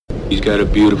He's got a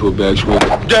beautiful backswing.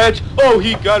 Oh,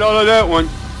 he got all of that one.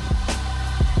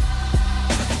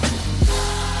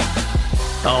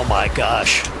 Oh my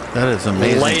gosh. That is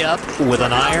amazing. Layup with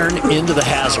an iron into the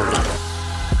hazard.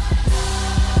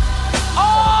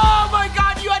 Oh my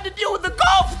God, you had to deal with the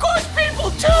golf course people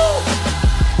too!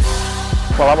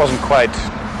 Well, that wasn't quite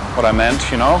what I meant,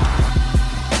 you know.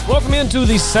 Welcome into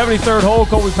the 73rd hole.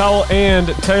 Colby Powell and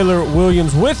Taylor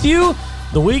Williams with you.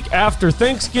 The week after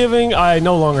Thanksgiving, I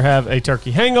no longer have a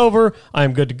turkey hangover. I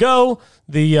am good to go.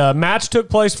 The match took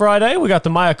place Friday. We got the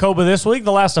Mayakoba this week,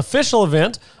 the last official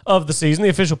event of the season, the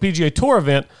official PGA Tour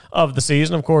event of the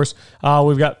season. Of course,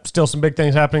 we've got still some big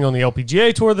things happening on the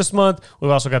LPGA Tour this month.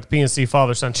 We've also got the PNC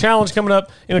Father-Son Challenge coming up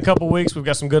in a couple weeks. We've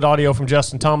got some good audio from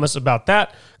Justin Thomas about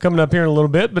that coming up here in a little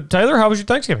bit. But Taylor, how was your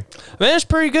Thanksgiving? Man, it's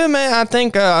pretty good, man. I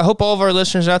think I hope all of our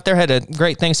listeners out there had a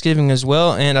great Thanksgiving as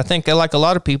well. And I think, like a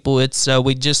lot of people, it's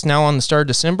we just now on the start of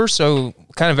December, so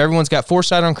kind of everyone's got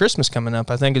foresight on Christmas coming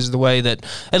up. I think is the way that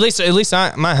at least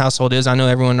my household is. I know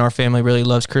everyone in our family really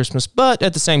loves Christmas, but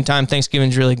at the same time,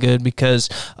 Thanksgiving's really good because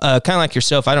kind of like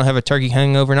yourself, I don't have a turkey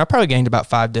hangover, and I probably gained about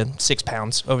 5 to 6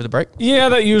 pounds over the break. Yeah,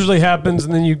 that usually happens,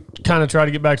 and then you kind of try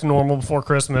to get back to normal before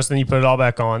Christmas, then you put it all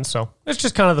back on. So it's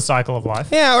just kind of the cycle of life.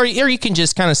 Yeah, or you can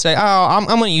just kind of say, oh, I'm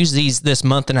going to use this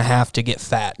month and a half to get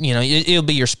fat. You know, it'll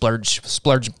be your splurge 2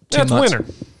 months. It's winter.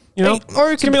 You know,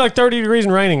 or it's going to be like 30 degrees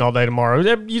and raining all day tomorrow.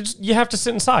 You have to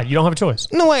sit inside. You don't have a choice.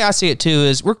 And the way I see it, too,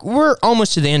 is we're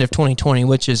almost to the end of 2020,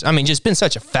 which is, I mean, just been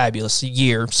such a fabulous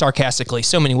year, sarcastically,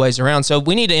 so many ways around. So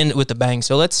we need to end it with a bang.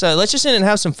 So let's just end it and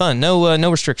have some fun. No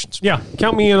restrictions. Yeah,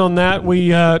 count me in on that.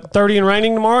 We 30 and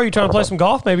raining tomorrow. You trying to play some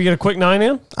golf? Maybe get a quick 9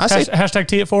 in? Hashtag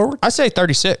tee it forward? I say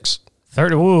 36.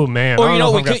 30, ooh, man. Or you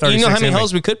know how many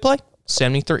holes we could play?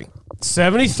 73.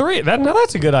 73.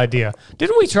 That's a good idea.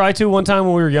 Didn't we try to one time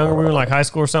when we were younger? We were in like high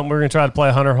school or something. We were going to try to play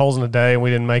 100 holes in a day, and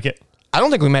we didn't make it. I don't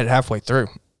think we made it halfway through.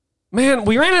 Man,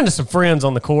 we ran into some friends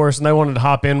on the course, and they wanted to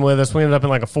hop in with us. We ended up in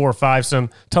like a 4 or 5, so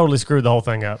totally screwed the whole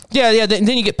thing up. Yeah. Then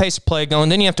you get pace of play going.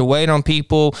 Then you have to wait on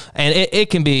people, and it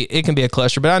can be a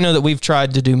cluster. But I know that we've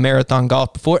tried to do marathon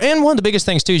golf before, and one of the biggest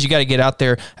things too is you got to get out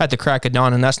there at the crack of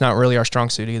dawn, and that's not really our strong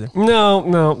suit either.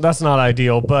 No, that's not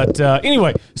ideal. But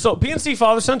anyway, so PNC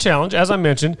Father-Son Challenge, as I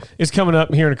mentioned, is coming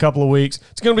up here in a couple of weeks.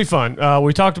 It's going to be fun.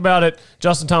 We talked about it.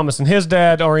 Justin Thomas and his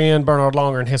dad are in. Bernard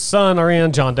Longer and his son are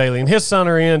in. John Daly and his son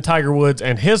are in. Tiger Woods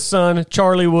and his son,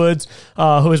 Charlie Woods,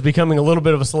 who is becoming a little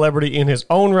bit of a celebrity in his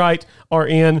own right, are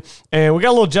in. And we got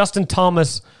a little Justin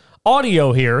Thomas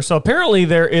audio here. So apparently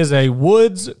there is a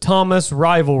Woods-Thomas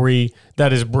rivalry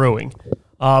that is brewing.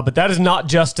 But that is not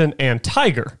Justin and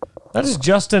Tiger. That is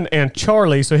Justin and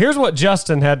Charlie. So here's what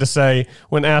Justin had to say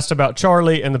when asked about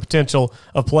Charlie and the potential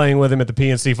of playing with him at the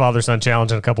PNC Father-Son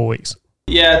Challenge in a couple weeks.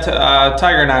 Yeah,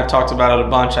 Tiger and I have talked about it a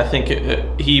bunch. I think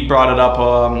he brought it up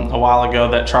a while ago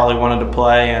that Charlie wanted to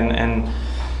play,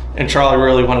 and Charlie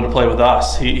really wanted to play with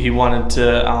us. He wanted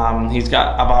to.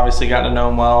 I've obviously gotten to know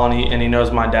him well, and he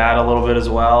knows my dad a little bit as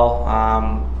well.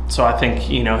 So I think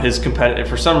his competitive.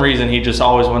 For some reason,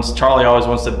 Charlie always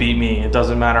wants to beat me. It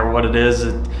doesn't matter what it is.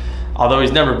 Although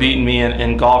he's never beaten me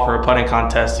in golf or a putting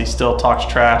contest, he still talks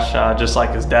trash just like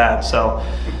his dad. So.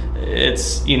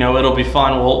 It's it'll be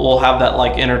fun. We'll have that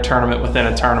like inner tournament within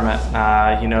a tournament.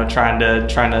 Trying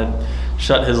to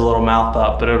shut his little mouth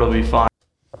up, but it'll be fun.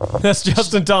 That's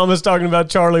Justin Thomas talking about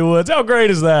Charlie Woods. How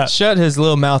great is that? Shut his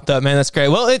little mouth up, man. That's great.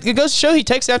 Well, it goes to show he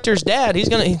takes after his dad.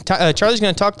 Charlie's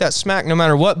gonna talk that smack no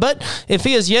matter what. But if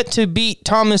he has yet to beat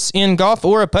Thomas in golf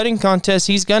or a putting contest,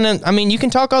 he's gonna. I mean, you can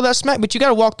talk all that smack, but you got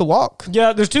to walk the walk.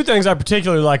 Yeah, there's 2 things I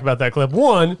particularly like about that clip.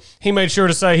 One, he made sure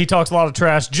to say he talks a lot of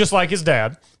trash, just like his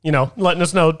dad. Letting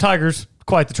us know Tiger's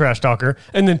quite the trash talker.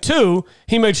 And then 2,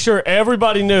 he made sure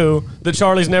everybody knew that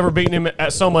Charlie's never beaten him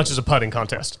at so much as a putting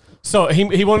contest. So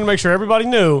he wanted to make sure everybody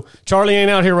knew Charlie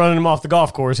ain't out here running him off the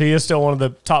golf course. He is still one of the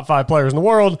top 5 players in the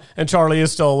world, and Charlie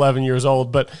is still 11 years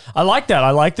old. But I like that.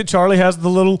 I like that Charlie has the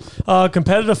little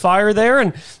competitive fire there.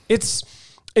 And it's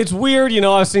weird.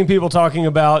 I've seen people talking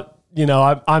about,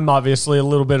 I'm obviously a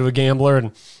little bit of a gambler,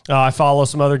 and I follow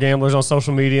some other gamblers on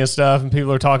social media and stuff, and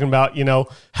people are talking about,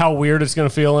 how weird it's going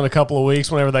to feel in a couple of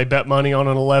weeks whenever they bet money on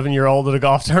an 11-year-old at a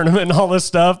golf tournament and all this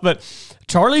stuff. But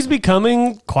Charlie's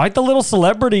becoming quite the little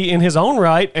celebrity in his own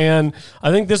right, and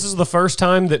I think this is the first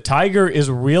time that Tiger is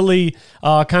really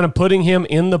kind of putting him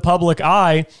in the public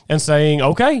eye and saying,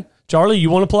 okay, Charlie, you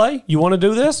want to play? You want to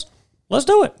do this? let's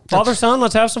do it. Father, son,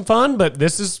 let's have some fun. But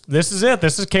this is it.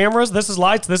 This is cameras. This is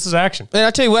lights. This is action. And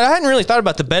I tell you what, I hadn't really thought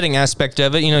about the betting aspect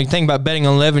of it. You think about betting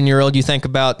on an 11-year-old, you think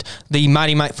about the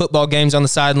Mighty Mite football games on the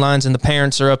sidelines, and the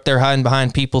parents are up there hiding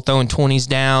behind people throwing 20s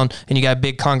down, and you got a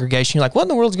big congregation. You're like, what in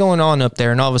the world's going on up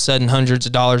there? And all of a sudden, hundreds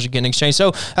of dollars are getting exchanged. So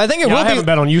I think I haven't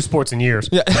bet on youth sports in years.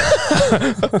 Yeah.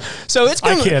 So it's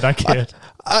going to... I kid.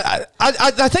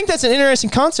 I think that's an interesting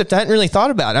concept I hadn't really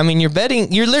thought about. I mean, you're betting,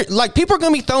 like people are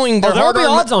going to be throwing their there'll be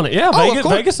odds on it. Yeah,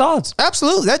 Vegas odds.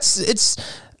 Absolutely.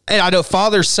 And I know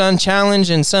father son challenge,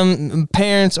 and some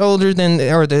parents older than,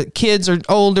 or the kids are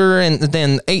older and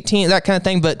then 18, that kind of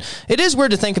thing. But it is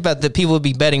weird to think about that people would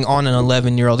be betting on an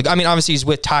 11-year-old. I mean, obviously he's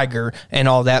with Tiger and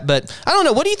all that, but I don't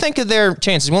know. What do you think of their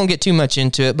chances? We won't get too much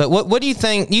into it, but what do you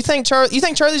think? You think Charlie's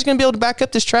going to be able to back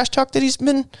up this trash talk that he's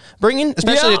been bringing,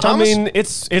 especially to Thomas? I mean,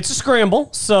 it's a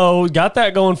scramble, so got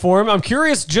that going for him. I'm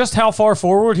curious just how far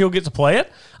forward he'll get to play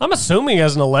it. I'm assuming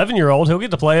as an 11-year-old, he'll get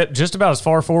to play it just about as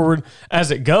far forward as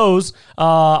it goes.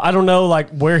 I don't know like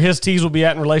where his tees will be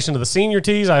at in relation to the senior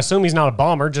tees. I assume he's not a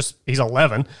bomber, just he's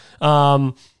 11.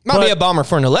 Might be a bomber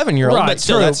for an 11-year-old, right, but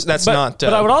still, that's not.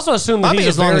 But I would also assume that he's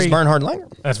as long as Bernhard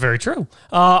Langer. That's very true.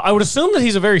 I would assume that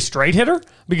he's a very straight hitter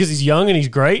because he's young and he's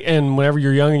great. And whenever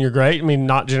you're young and you're great, I mean,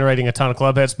 not generating a ton of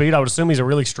club head speed, I would assume he's a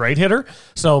really straight hitter.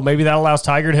 So maybe that allows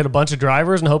Tiger to hit a bunch of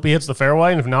drivers and hope he hits the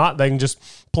fairway. And if not, they can just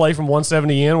play from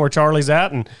 170 in where Charlie's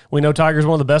at. And we know Tiger's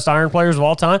one of the best iron players of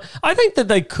all time. I think that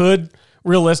they could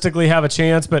realistically have a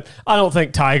chance, but I don't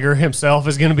think Tiger himself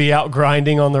is going to be out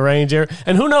grinding on the range there.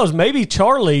 And who knows, maybe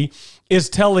Charlie is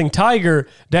telling Tiger,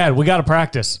 Dad, we got to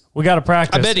practice. We got to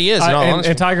practice. I bet he is.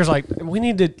 And Tiger's like,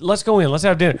 let's go in. Let's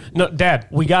have dinner. No, Dad,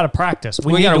 we got to practice.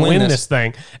 We need to win this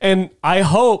thing. And I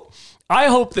hope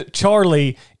that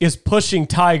Charlie is pushing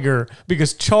Tiger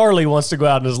because Charlie wants to go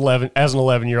out as an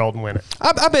 11-year-old and win it.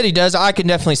 I bet he does. I can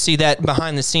definitely see that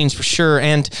behind the scenes for sure.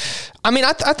 And I mean,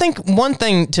 I think one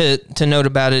thing to note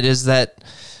about it is that,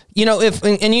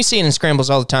 and you see it in scrambles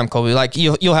all the time, Colby, like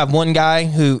you'll have one guy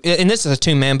who, and this is a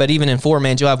 2-man, but even in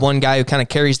 4-man, you'll have one guy who kind of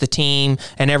carries the team,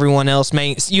 and everyone else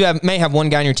may have one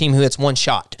guy on your team who hits one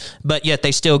shot, but yet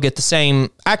they still get the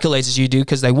same accolades as you do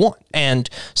because they won. And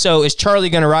so is Charlie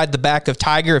going to ride the back of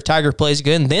Tiger if Tiger plays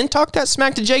good and then talk that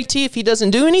smack to JT if he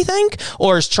doesn't do anything?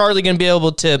 Or is Charlie going to be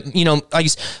able to, I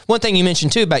guess one thing you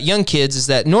mentioned too about young kids is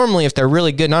that normally if they're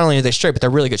really good, not only are they straight, but they're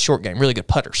really good short game, really good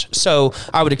putters. So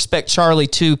I would expect Charlie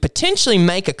to potentially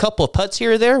make a couple of putts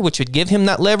here or there, which would give him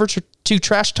that leverage to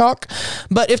trash talk.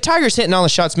 But if Tiger's hitting all the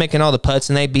shots, making all the putts,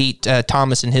 and they beat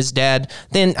Thomas and his dad,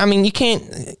 then, I mean,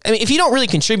 if you don't really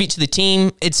contribute to the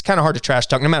team, it's kind of hard to trash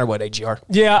talk no matter what age you are.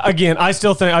 Yeah, again, I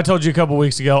still think, I told you a couple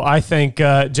weeks ago, I think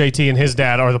JT and his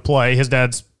dad are the play. His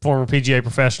dad's former PGA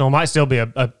professional, might still be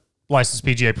a licensed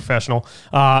PGA professional.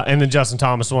 And then Justin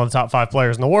Thomas is one of the top 5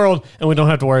 players in the world, and we don't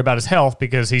have to worry about his health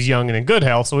because he's young and in good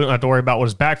health, so we don't have to worry about what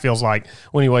his back feels like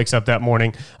when he wakes up that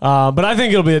morning. But I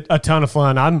think it'll be a ton of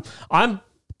fun. I'm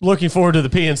looking forward to the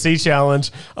PNC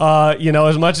Challenge,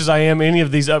 as much as I am any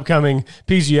of these upcoming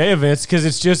PGA events, because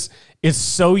it's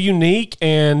so unique,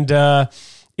 and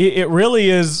it really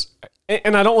is.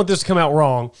 And I don't want this to come out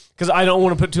wrong because I don't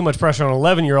want to put too much pressure on an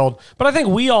 11-year-old, but I think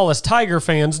we all as Tiger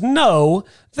fans know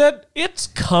that it's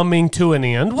coming to an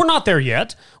end. We're not there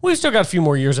yet. We've still got a few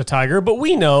more years of Tiger, but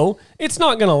we know it's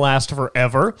not going to last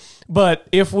forever. But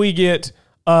if we get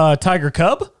Tiger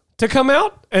Cub to come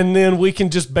out, and then we can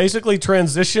just basically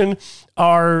transition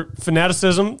our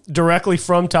fanaticism directly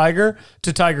from Tiger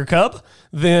to Tiger Cub,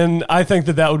 then I think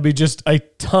that would be just a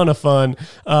ton of fun.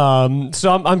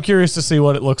 So I'm curious to see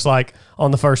what it looks like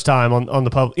on the first time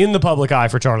in the public eye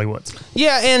for Charlie Woods.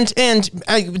 Yeah, and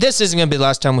this isn't going to be the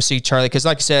last time we see Charlie because,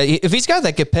 like I said, if he's got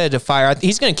that competitive fire,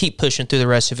 he's going to keep pushing through the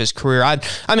rest of his career. I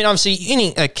mean, obviously,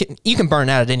 you can burn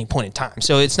out at any point in time,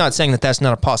 so it's not saying that that's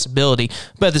not a possibility.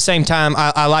 But at the same time,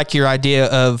 I like your idea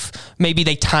of maybe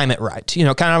they time it right.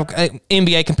 Kind of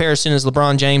NBA comparison is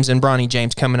LeBron James and Bronny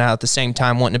James coming out at the same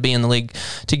time, wanting to be in the league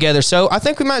together. So I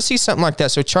think we might see something like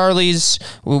that. So Charlie's,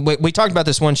 we talked about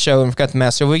this one show and forgot the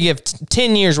math. So we give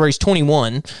 10 years where he's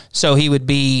 21. So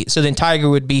then Tiger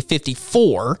would be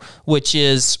 54, which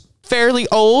is fairly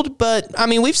old, but I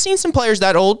mean, we've seen some players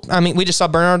that old. I mean, we just saw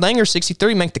Bernhard Langer,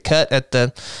 63, make the cut at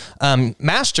the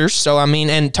Masters. So, I mean,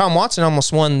 and Tom Watson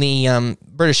almost won the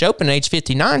British Open at age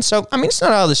 59. So, I mean, it's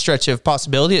not out of the stretch of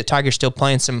possibility that Tiger's still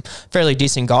playing some fairly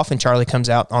decent golf and Charlie comes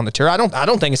out on the tour. I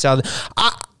don't think it's out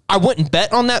of I wouldn't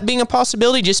bet on that being a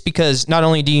possibility just because not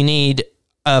only do you need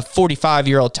a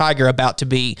 45-year-old Tiger about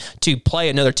to play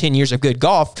another 10 years of good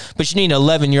golf, but you need an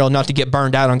 11-year-old not to get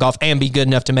burned out on golf and be good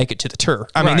enough to make it to the tour.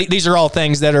 I mean, these are all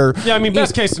things that are... Yeah, I mean,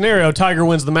 best case scenario, Tiger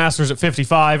wins the Masters at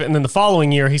 55, and then the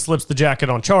following year he slips the jacket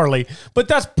on Charlie. But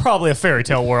that's probably a fairy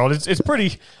tale world. It's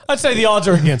pretty... I'd say the odds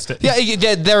are against it.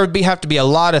 Yeah, there would have to be a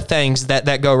lot of things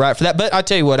that go right for that. But I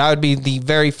tell you what, I would be the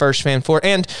very first fan for it.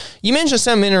 And you mentioned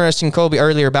something interesting, Colby,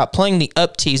 earlier about playing the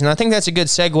up tees, and I think that's a good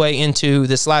segue into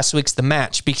this last week's The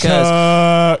Match.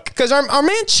 Because our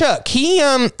man Chuck, he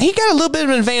got a little bit of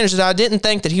an advantage that I didn't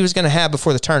think that he was going to have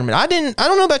before the tournament. I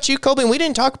don't know about you, Colby, and we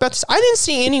didn't talk about this. I didn't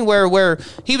see anywhere where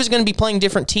he was going to be playing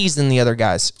different tees than the other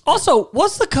guys. Also,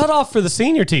 what's the cutoff for the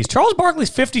senior tees? Charles Barkley's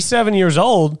 57 years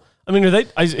old. I mean,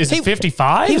 is it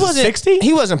 55? He wasn't 60?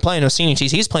 He wasn't playing no senior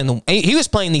tees. He was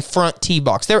playing the front tee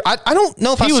box. I don't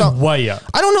know if he was way up.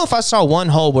 I don't know if I saw one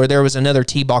hole where there was another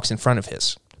tee box in front of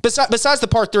his. Besides the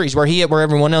par threes where he hit where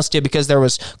everyone else did because there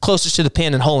was closest to the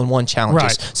pin and hole-in-one challenges.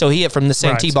 Right. So he hit from the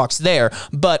same tee box there.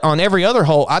 But on every other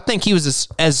hole, I think he was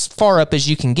as far up as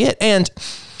you can get. And,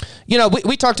 you know,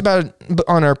 we talked about it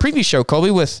on our preview show, Colby,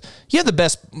 you have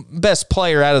the best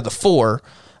player out of the four.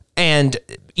 And,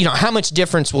 you know, how much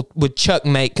difference would Chuck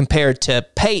make compared to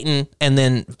Peyton and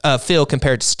then Phil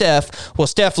compared to Steph? Well,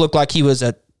 Steph looked like he was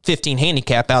a 15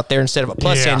 handicap out there instead of a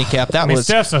plus handicap.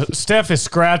 Steph is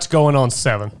scratch going on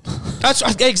 7. That's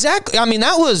exactly. I mean,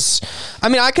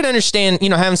 I could understand, you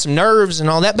know, having some nerves and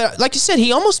all that, but like you said,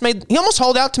 he almost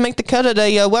hauled out to make the cut at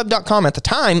a web.com at the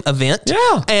time event.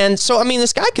 Yeah. And so, I mean,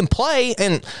 this guy can play,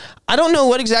 and I don't know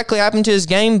what exactly happened to his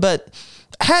game, but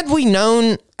had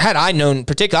I known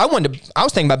particularly, I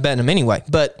was thinking about betting him anyway,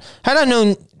 but had I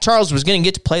known Charles was going to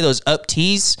get to play those up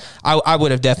tees, I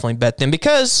would have definitely bet them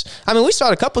because, I mean, we saw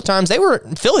it a couple of times.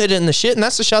 Phil hit it in the shit, and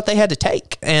that's the shot they had to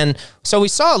take. And so we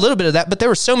saw a little bit of that, but there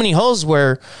were so many holes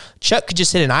where Chuck could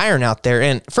just hit an iron out there.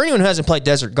 And for anyone who hasn't played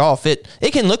desert golf, it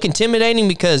can look intimidating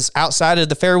because outside of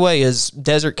the fairway is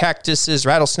desert cactuses,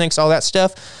 rattlesnakes, all that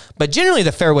stuff. But generally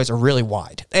the fairways are really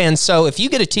wide. And so if you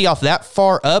get a tee off that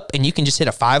far up and you can just hit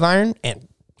a 5-iron and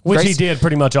which he did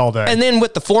pretty much all day. And then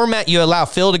with the format, you allow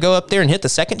Phil to go up there and hit the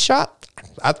second shot.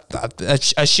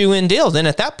 A shoe-in deal. Then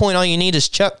at that point, all you need is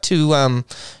Chuck to,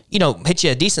 hit you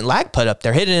a decent lag putt up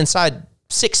there. Hit it inside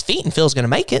 6 feet, and Phil's going to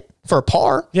make it for a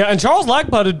par. Yeah, and Charles lag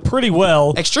putted pretty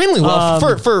well. Extremely well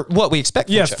for what we expect.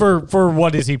 Yes, for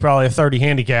what is he, probably a 30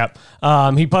 handicap.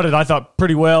 He putted, I thought,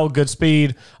 pretty well, good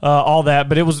speed, all that.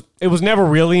 But it was never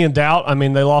really in doubt. I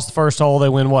mean, they lost the first hole. They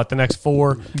win, the next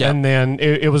 4? Yeah. And then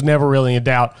it was never really in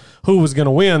doubt who was going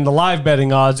to win. The live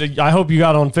betting odds, I hope you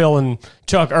got on Phil and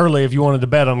Chuck early if you wanted to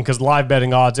bet them, because live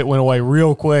betting odds, it went away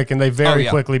real quick, and they very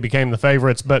quickly became the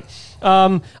favorites. But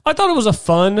I thought it was a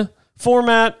fun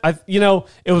format.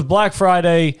 It was Black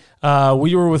Friday.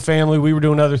 We were with family. We were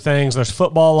doing other things. There's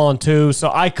football on too.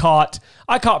 So I caught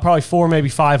probably 4, maybe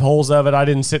 5 holes of it. I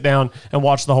didn't sit down and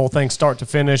watch the whole thing start to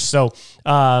finish. So,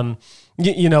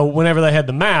 whenever they had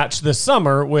the match this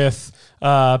summer with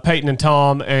Peyton and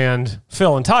Tom and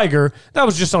Phil and Tiger, that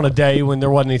was just on a day when there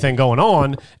wasn't anything going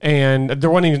on and there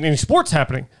wasn't any sports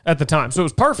happening at the time. So it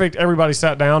was perfect. Everybody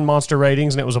sat down, monster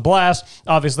ratings, and it was a blast.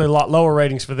 Obviously, a lot lower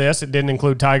ratings for this. It didn't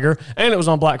include Tiger, and it was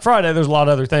on Black Friday. There's a lot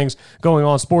of other things going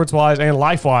on sports-wise and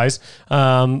life-wise.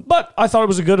 But I thought it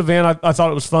was a good event. I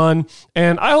thought it was fun,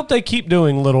 and I hope they keep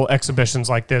doing little exhibitions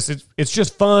like this. It's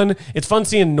just fun. It's fun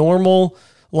seeing normal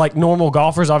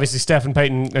golfers. Obviously, Steph and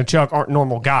Peyton and Chuck aren't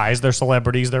normal guys. They're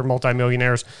celebrities. They're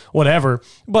multimillionaires, whatever.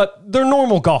 But they're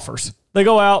normal golfers. They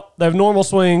go out. They have normal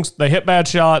swings. They hit bad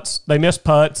shots. They miss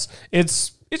putts.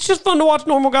 It's just fun to watch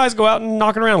normal guys go out and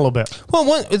knock it around a little bit. Well,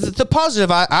 the positive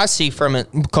I see from it,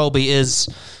 Colby, is,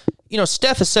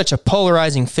 Steph is such a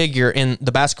polarizing figure in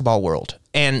the basketball world.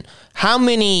 And how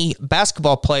many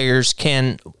basketball players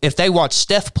if they watch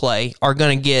Steph play, are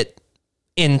going to get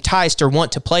enticed or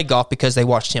want to play golf because they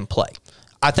watched him play?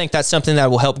 I think that's something that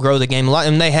will help grow the game a lot.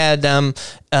 And they had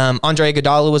Andre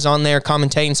Iguodala was on there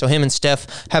commentating, so him and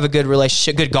Steph have a good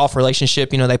relationship, good golf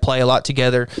relationship. They play a lot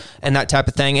together and that type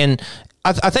of thing. And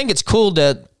I think it's cool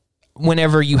to,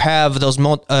 whenever you have those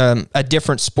a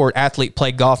different sport athlete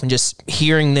play golf and just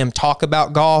hearing them talk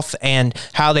about golf and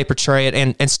how they portray it.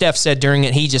 And Steph said during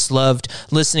it, he just loved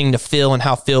listening to Phil and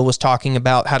how Phil was talking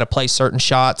about how to play certain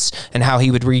shots and how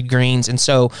he would read greens. And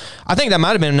so I think that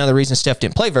might have been another reason Steph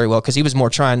didn't play very well, because he was more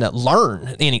trying to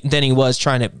learn than he was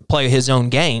trying to play his own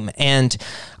game. And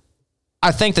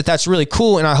I think that that's really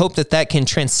cool, and I hope that can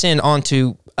transcend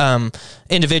onto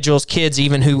individuals, kids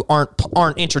even, who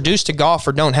aren't introduced to golf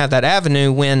or don't have that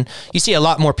avenue. When you see a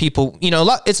lot more people,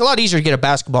 it's a lot easier to get a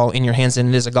basketball in your hands than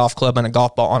it is a golf club and a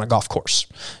golf ball on a golf course.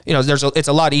 It's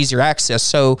a lot easier access.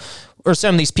 So or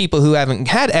some of these people who haven't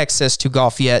had access to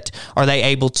golf yet, are they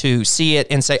able to see it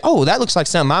and say, oh, that looks like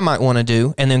something I might want to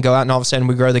do, and then go out and all of a sudden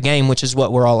we grow the game, which is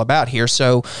what we're all about here.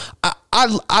 So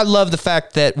I love the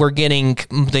fact that we're getting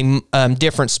the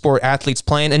different sport athletes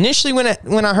playing. Initially,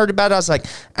 when I heard about it, I was like,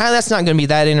 that's not going to be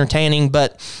that entertaining,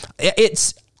 but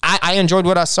I enjoyed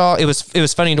what I saw. It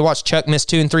was funny to watch Chuck miss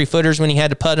 2 and 3 footers when he had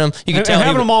to putt them. You could tell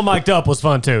having them all mic'd up was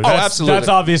fun too. Absolutely. That's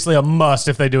obviously a must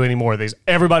if they do any more of these.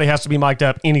 Everybody has to be mic'd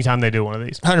up anytime they do one of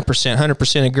these.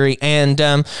 100% agree. And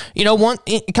kind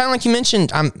of like you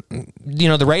mentioned,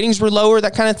 the ratings were lower,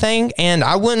 that kind of thing. And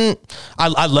I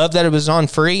love that it was on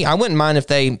free. I wouldn't mind if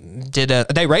they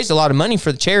they raised a lot of money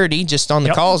for the charity just on the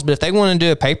calls, but if they want to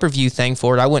do a pay-per-view thing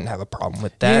for it, I wouldn't have a problem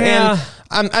with that. Yeah.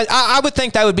 And I would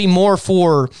think that would be more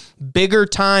for bigger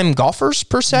time golfers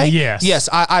per se. Yes.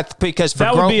 I because for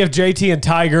that would be if JT and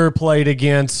Tiger played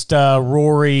against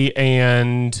Rory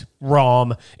and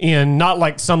Rahm in not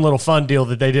like some little fun deal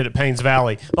that they did at Paynes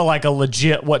Valley, but like a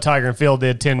legit what Tiger and Phil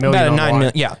did, $10 million. About a $9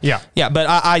 million. Yeah. But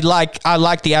I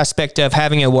like the aspect of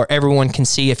having it where everyone can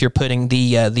see if you're putting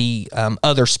the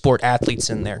other sport athletes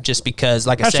in there. Just because,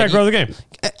 like I said, grow the game.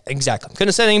 Exactly. Couldn't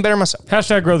have said any better myself.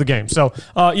 Grow the game. So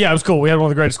it was cool. We had one of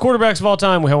the greatest quarterbacks of all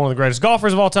time. We had one of the greatest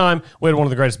golfers of all time. We had one of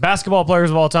the greatest basketball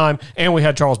players of all time, and we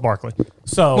had Charles Barkley.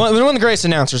 So one of the greatest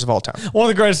announcers of all time. One of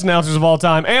the greatest announcers of all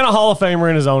time, and a Hall of Famer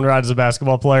in his own right as a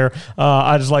basketball player.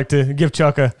 I just like to give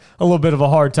Chuck a little bit of a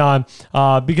hard time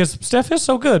because Steph is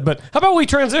so good. But how about we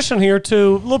transition here to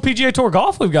a little PGA Tour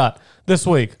golf we've got this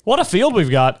week? What a field we've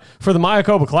got for the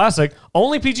Mayakoba Classic.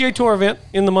 Only PGA Tour event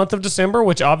in the month of December,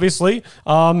 which obviously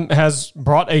has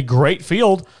brought a great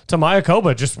field to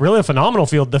Mayakoba. Just really a phenomenal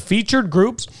field. The featured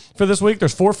groups for this week,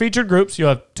 there's 4 featured groups. You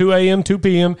have 2 a.m., 2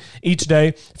 p.m. each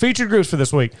day. Featured groups for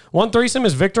this week. One threesome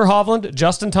is Victor Hovland,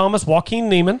 Justin Thomas, Joaquin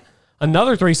Neiman.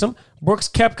 Another threesome, Brooks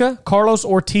Koepka, Carlos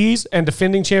Ortiz, and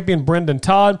defending champion Brendan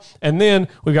Todd. And then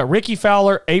we've got Ricky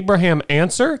Fowler, Abraham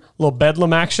Answer, a little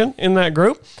bedlam action in that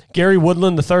group. Gary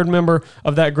Woodland, the third member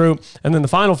of that group. And then the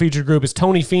final featured group is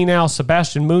Tony Finau,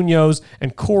 Sebastian Munoz,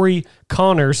 and Corey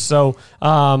Connors. So,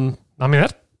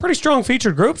 that's pretty strong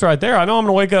featured groups right there. I know I'm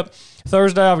going to wake up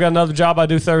Thursday. I've got another job I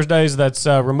do Thursdays that's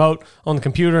remote on the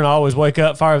computer, and I always wake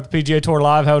up, fire up the PGA Tour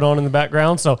Live, have it on in the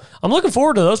background. So I'm looking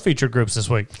forward to those featured groups this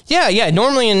week. Yeah.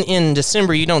 Normally in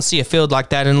December, you don't see a field like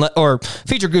that or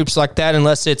featured groups like that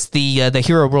unless it's the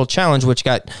Hero World Challenge, which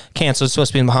got canceled. It's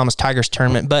supposed to be in the Bahamas Tigers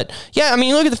tournament. But, yeah,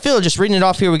 look at the field. Just reading it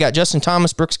off here, we got Justin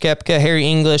Thomas, Brooks Koepka, Harry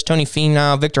English, Tony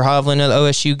Finau, Victor Hovland, the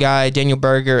OSU guy, Daniel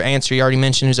Berger, Answer, you already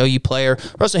mentioned, his OU player,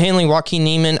 Russell Henley, Joaquin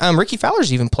Neiman. Ricky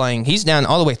Fowler's even playing. He's down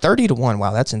all the way 30-1.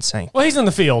 Wow, that's insane. Well, he's in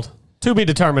the field. To be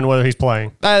determined whether he's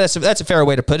playing. That's a fair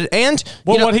way to put it. And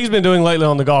what he's been doing lately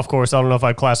on the golf course, I don't know if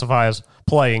I'd classify as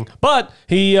playing. But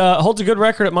he holds a good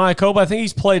record at Mayakoba. I think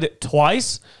he's played it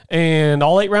twice, and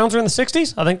all 8 rounds are in the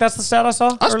 60s. I think that's the stat I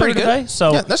saw that's earlier pretty good. today.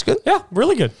 So yeah, that's good. Yeah,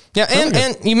 really good. Yeah,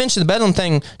 and you mentioned the Bedlam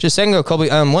thing just a second ago, Colby.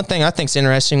 One thing I think is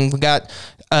interesting, we got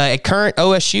a current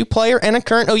OSU player and a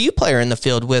current OU player in the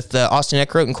field with Austin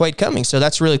Eckroat and Quade Cummings. So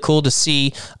that's really cool to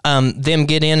see them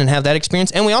get in and have that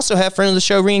experience. And we also have friend of the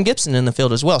show, Rian Gibson, in the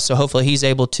field as well. So hopefully he's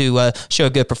able to show a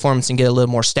good performance and get a little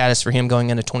more status for him going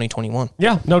into 2021.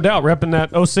 Yeah, no doubt. Repping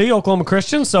that OC, Oklahoma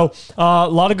Christian. So a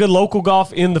lot of good local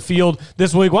golf in the field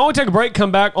this week. Why don't we take a break,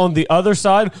 come back on the other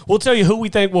side. We'll tell you who we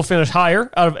think will finish higher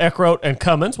out of Eckroat and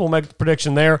Cummins. We'll make the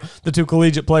prediction there, the 2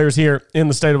 collegiate players here in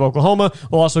the state of Oklahoma.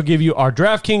 We'll also give you our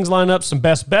DraftKings lineup, some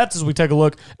best bets as we take a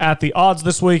look at the odds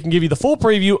this week, and give you the full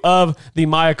preview of the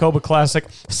Mayakoba Classic.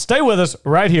 Stay with us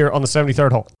right here on the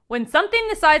 73rd hole. When something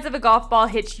the size of a golf ball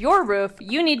hits your roof,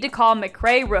 you need to call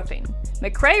McRae Roofing.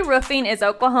 McRae Roofing is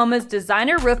Oklahoma's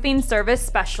designer roofing service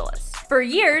specialist. For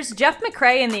years, Jeff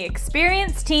McRae and the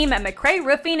experienced team at McRae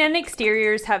Roofing and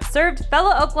Exteriors have served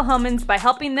fellow Oklahomans by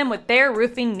helping them with their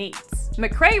roofing needs.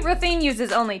 McRae Roofing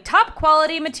uses only top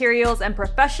quality materials and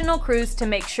professional crews to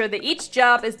make sure that each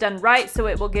job is done right, so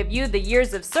it will give you the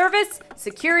years of service,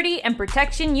 security, and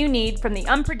protection you need from the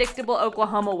unpredictable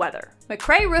Oklahoma weather.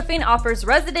 McRae Roofing offers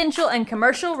residential and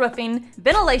commercial roofing,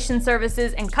 ventilation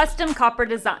services, and custom copper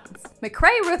designs.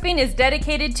 McRae Roofing is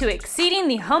dedicated to exceeding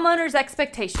the homeowner's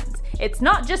expectations. It's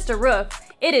not just a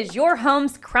roof, it is your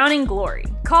home's crowning glory.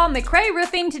 Call McRae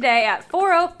Roofing today at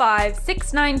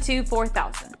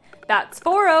 405-692-4000. That's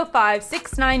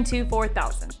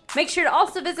 405-692-4000. Make sure to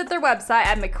also visit their website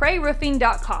at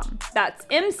mcrayroofing.com. That's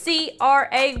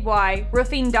MCRAY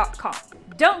roofing.com.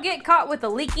 Don't get caught with a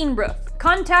leaking roof.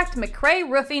 Contact McRae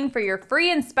Roofing for your free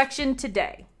inspection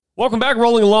today. Welcome back.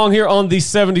 Rolling along here on the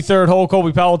 73rd hole.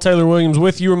 Colby Powell, Taylor Williams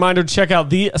with you. Reminder to check out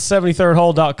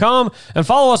the73rdhole.com and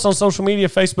follow us on social media,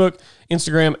 Facebook,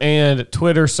 Instagram, and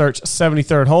Twitter. Search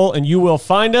 73rd hole and you will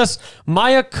find us.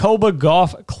 Mayakoba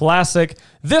Golf Classic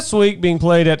this week being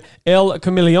played at El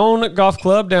Camaleon Golf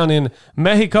Club down in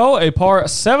Mexico, a par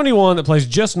 71 that plays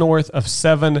just north of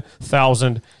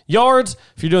 7,000 yards.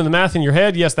 If you're doing the math in your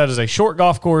head, yes, that is a short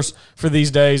golf course for these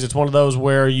days. It's one of those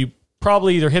where you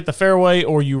probably either hit the fairway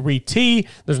or you re-tee.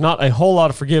 There's not a whole lot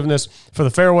of forgiveness for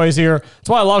the fairways here. That's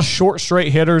why a lot of short,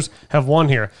 straight hitters have won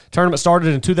here. Tournament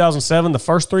started in 2007. The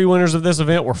first three winners of this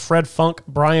event were Fred Funk,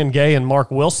 Brian Gay, and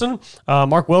Mark Wilson.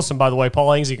 Mark Wilson, by the way, Paul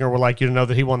Angzinger would like you to know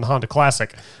that he won the Honda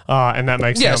Classic, and that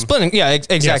makes him... Splitting. Yeah,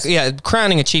 exactly. Yes. Yeah,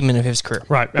 crowning achievement of his career.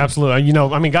 Right, absolutely.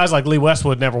 Guys like Lee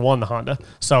Westwood never won the Honda,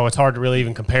 so it's hard to really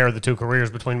even compare the two careers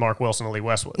between Mark Wilson and Lee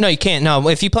Westwood. No, you can't. No,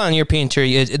 if you play on the European Tour,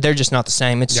 they're just not the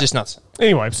same. It's just not the same.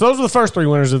 Anyway, so those were the first three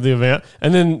winners of the event.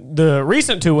 And then the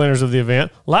recent two winners of the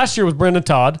event, last year was Brendan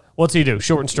Todd. What's he do?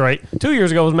 Short and straight. 2 years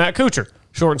ago was Matt Kuchar.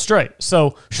 Short and straight.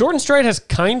 So short and straight has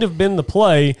kind of been the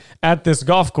play at this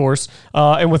golf course.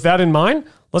 And with that in mind,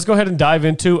 let's go ahead and dive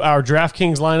into our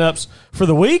DraftKings lineups for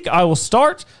the week. I will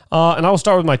start, and I will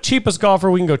start with my cheapest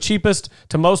golfer. We can go cheapest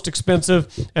to most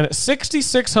expensive. And at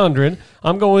 $6,600,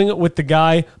 I'm going with the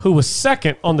guy who was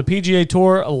second on the PGA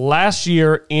Tour last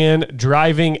year in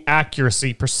driving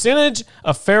accuracy, percentage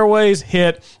of fairways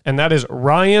hit, and that is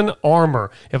Ryan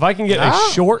Armour. If I can get a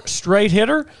short, straight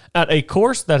hitter at a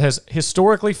course that has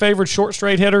historically favored short,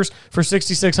 straight hitters for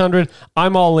 $6,600,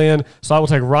 I'm all in. So I will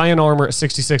take Ryan Armour at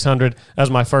 $6,600 as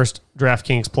my first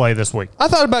DraftKings play this week. I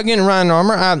thought about getting Ryan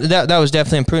Armour. That was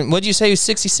definitely improving. What did you say? It was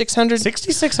 $6,600?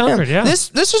 $6,600, yeah.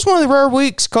 This is one of the rare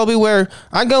weeks, Colby, where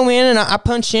I go in and I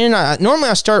punch in. Normally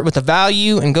I start with a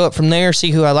value and go up from there,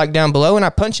 see who I like down below, and I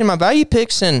punch in my value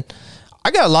picks, and I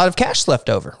got a lot of cash left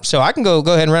over, so I can go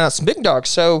ahead and run out some big dogs.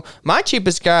 So my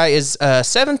cheapest guy is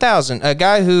 $7,000, a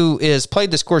guy who is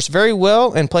played this course very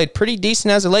well and played pretty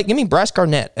decent as of late. Give me Bryce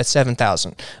Garnett at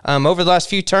 $7,000. Over the last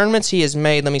few tournaments, he has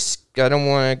made, I don't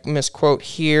want to misquote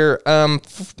here,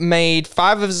 made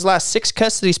 5 of his last 6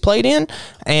 cuts that he's played in,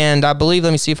 and I believe,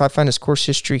 let me see if I find his course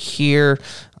history here.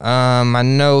 I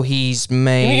know he's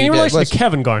made... In relation to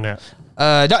Kevin Garnett.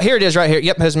 Here it is right here.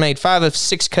 Yep, has made 5 of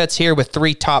 6 cuts here with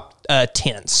 3 top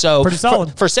 10s. So pretty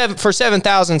solid. For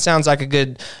 7,000 sounds like a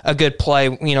good play.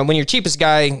 When your cheapest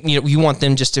guy, you want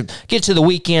them just to get to the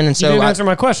weekend. And so you didn't answer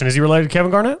my question. Is he related to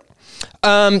Kevin Garnett?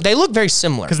 They look very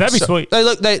similar. Because that'd be sweet.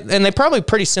 They're probably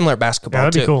pretty similar at basketball. Yeah,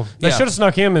 that'd be cool. They should have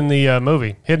snuck him in the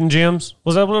movie Hidden Gems.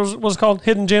 Was that what it was called?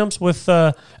 Hidden Gems with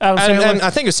Adam Sandler. And I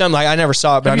think it's something like I never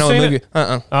saw it, but Have I know you the seen movie.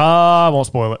 it? I won't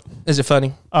spoil it. Is it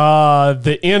funny?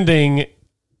 The ending.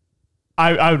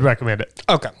 I would recommend it.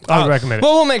 Okay. I would recommend it.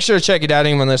 Well, we'll make sure to check it out.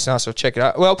 Anyone listening, also check it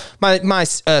out. Well, my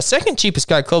second cheapest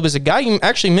guy, Club, is a guy you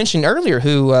actually mentioned earlier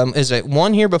who is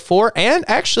won here before and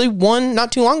actually won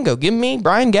not too long ago. Give me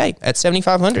Brian Gay at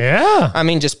 $7,500. Yeah. I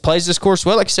mean, just plays this course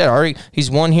well. Like I said, already he's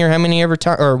won here how many ever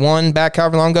time, or won back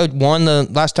however long ago, won the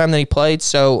last time that he played.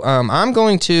 So I'm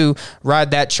going to ride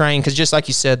that train because just like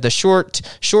you said, the short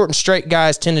and straight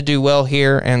guys tend to do well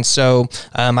here. And so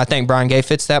I think Brian Gay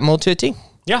fits that mold to a T.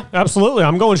 Yeah, absolutely.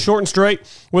 I'm going short and straight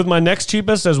with my next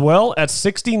cheapest as well at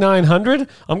 $6,900.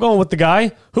 I'm going with the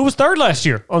guy who was third last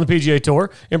year on the PGA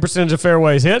Tour in percentage of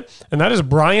fairways hit, and that is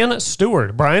Brian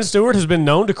Stewart. Brian Stewart has been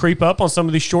known to creep up on some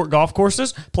of these short golf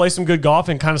courses, play some good golf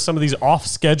in kind of some of these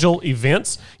off-schedule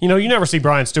events. You never see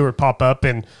Brian Stewart pop up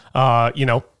in,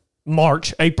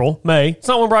 March, April, May. It's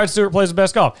not when Brian Stewart plays the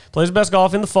best golf. Plays the best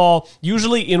golf in the fall,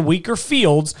 usually in weaker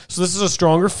fields. So this is a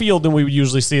stronger field than we would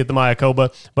usually see at the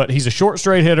Mayakoba. But he's a short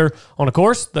straight hitter on a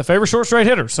course that favors short straight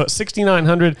hitters. So at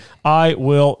 $6,900, I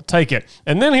will take it.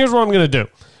 And then here's what I'm going to do.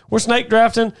 We're snake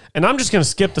drafting, and I'm just going to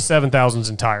skip the 7,000s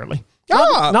entirely.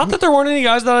 Not that there weren't any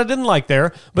guys that I didn't like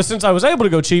there, but since I was able to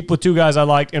go cheap with 2 guys I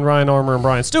liked in Ryan Armour and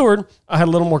Brian Stewart, I had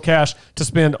a little more cash to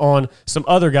spend on some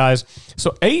other guys. So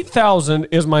 $8,000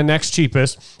 is my next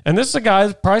cheapest, and this is a guy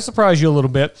that probably surprised you a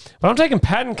little bit, but I'm taking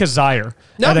Patton Kizzire.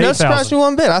 No, that surprised me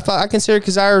one bit. I consider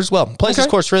Kizzire as well. Plays his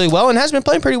course really well and has been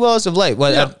playing pretty well as of late.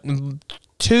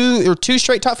 Two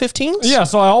straight top 15s? Yeah,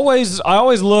 so I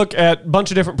always look at a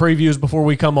bunch of different previews before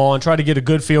we come on, try to get a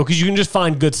good feel, because you can just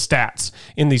find good stats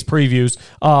in these previews.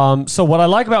 So what I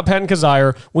like about Patton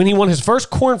Kizzire, when he won his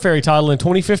first Korn Ferry title in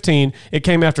 2015, it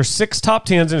came after 6 top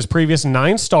 10s in his previous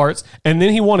 9 starts, and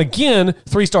then he won again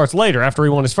 3 starts later after he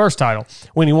won his first title.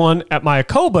 When he won at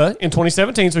Mayakoba in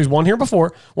 2017, so he's won here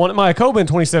before, won at Mayakoba in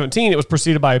 2017, it was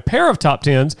preceded by a pair of top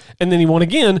 10s, and then he won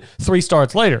again 3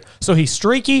 starts later. So he's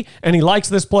streaky, and he likes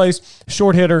this place.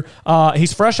 Short hitter.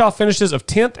 He's fresh off finishes of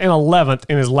 10th and 11th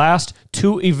in his last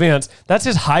 2 events. That's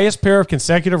his highest pair of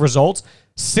consecutive results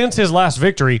since his last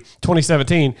victory,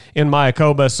 2017, in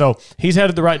Mayakoba. So he's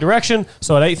headed the right direction.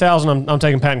 So at 8,000, I'm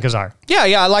taking Patton Kizzire.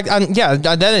 Yeah,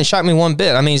 that didn't shock me one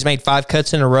bit. I mean, he's made 5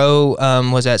 cuts in a row,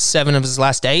 was at 7 of his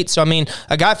last 8. So, I mean,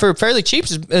 a guy for fairly cheap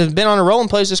has been on a roll and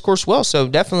plays this course well. So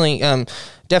definitely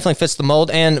fits the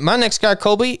mold. And my next guy,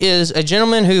 Colby, is a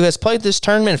gentleman who has played this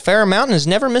tournament a fair amount and has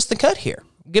never missed the cut here.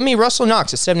 Give me Russell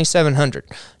Knox at 7,700.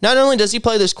 Not only does he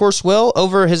play this course well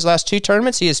over his last 2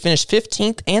 tournaments, he has finished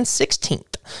 15th and 16th.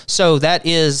 So that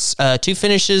is 2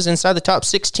 finishes inside the top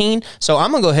 16. So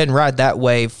I'm going to go ahead and ride that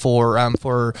wave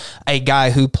for a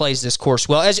guy who plays this course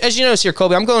well. As you notice here,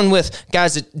 Colby, I'm going with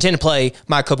guys that tend to play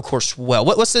Mayakoba course well.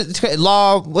 What's the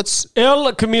law? What's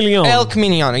El Chameleon. El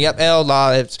Chameleon. Yep, El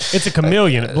Law. It's a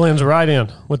chameleon. It blends right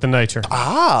in with the nature.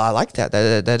 I like that.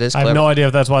 That is clever. I have no idea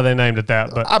if that's why they named it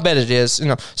that, but I bet it is.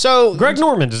 So Greg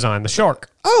Norman designed the shark.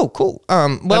 Oh, cool.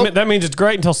 That means it's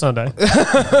great until Sunday.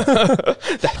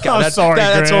 God, sorry,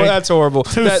 Greg. That's horrible.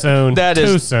 Too soon.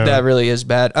 Too soon. That really is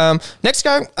bad. Next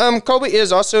guy, Colby,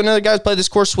 is also another guy who's played this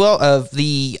course well.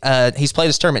 He's played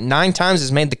this tournament 9 times,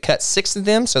 has made the cut 6 of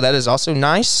them, so that is also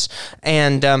nice.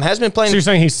 And has been playing. So you're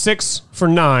saying he's 6 for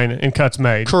 9 in cuts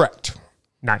made? Correct.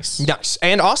 Nice.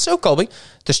 And also, Colby,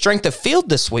 the strength of field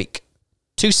this week,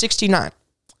 269.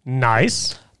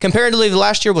 Nice. Comparatively,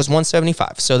 last year was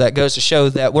 175. So that goes to show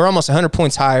that we're almost 100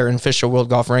 points higher in official world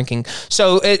golf ranking.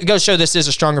 So it goes to show this is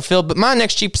a stronger field. But my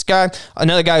next cheapest guy,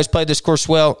 another guy who's played this course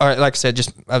well, or like I said,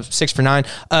 just 6 for 9.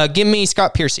 Give me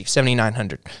Scott Piercy,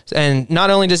 7,900. And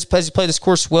not only does he play this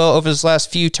course well over his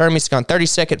last few tournaments, he's gone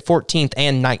 32nd, 14th,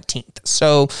 and 19th.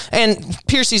 So, and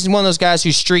Piercy's one of those guys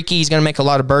who's streaky. He's going to make a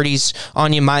lot of birdies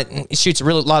on you. He shoots a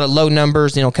lot of low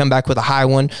numbers, then he'll come back with a high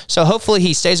one. So hopefully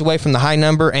he stays away from the high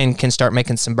number and can start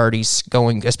making some birdies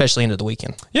going, especially into the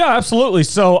weekend. Yeah, absolutely.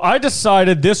 So I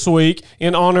decided this week,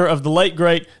 in honor of the late,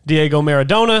 great Diego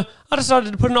Maradona, I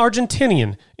decided to put an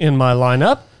Argentinian in my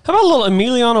lineup. How about a little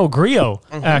Emiliano Grillo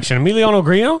action? Emiliano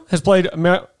Grillo has played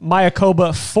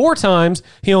Mayakoba 4 times.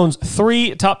 He owns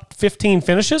 3 top 15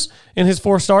 finishes in his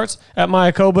 4 starts at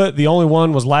Mayakoba. The only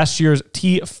one was last year's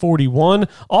T41.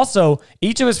 Also,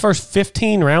 each of his first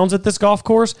 15 rounds at this golf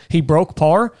course, he broke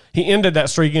par. He ended that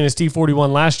streak in his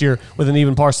T41 last year with an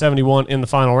even par 71 in the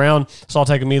final round. So I'll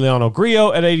take Emiliano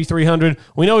Grillo at 8,300.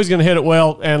 We know he's going to hit it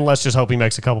well, and let's just hope he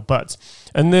makes a couple putts.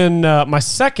 And then my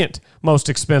second most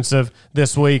expensive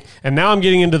this week, and now I'm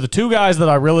getting into the 2 guys that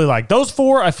I really like. Those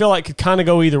 4 I feel like could kind of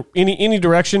go either any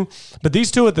direction, but these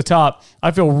 2 at the top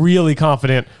I feel really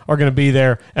confident are going to be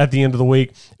there at the end of the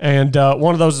week. And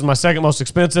one of those is my second most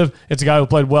expensive. It's a guy who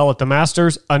played well at the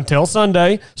Masters until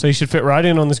Sunday, so he should fit right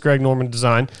in on this Greg Norman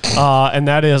design, and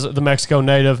that is the Mexico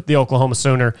native, the Oklahoma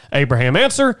Sooner, Abraham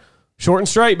Ancer. Short and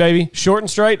straight, baby. Short and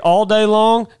straight all day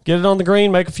long. Get it on the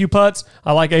green, make a few putts.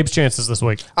 I like Abe's chances this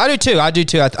week. I do too.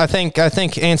 I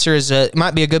think Ancer is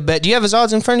might be a good bet. Do you have his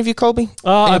odds in front of you, Colby?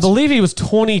 I believe he was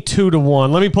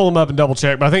 22-1. Let me pull him up and double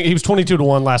check, but I think he was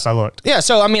 22-1 last I looked. Yeah,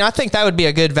 so I mean, I think that would be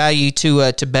a good value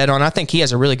to bet on. I think he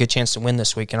has a really good chance to win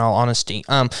this week, in all honesty.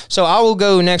 So I will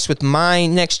go next with my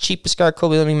next cheapest guy,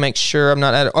 Colby. Let me make sure I'm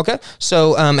not at it. Okay,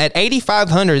 so at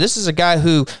 8,500, this is a guy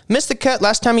who missed the cut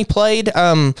last time he played.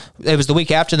 It was the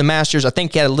week after the Masters. I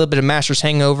think he had a little bit of Masters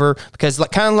hangover because,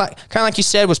 kind of like you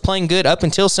said, was playing good up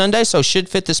until Sunday, so should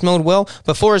fit this mode well.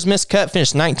 Before his missed cut,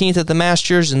 finished 19th at the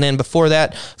Masters, and then before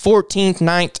that, 14th,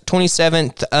 9th,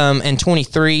 27th, and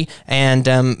 23,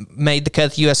 and made the cut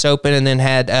at the U.S. Open, and then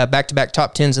had back-to-back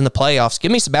top 10s in the playoffs.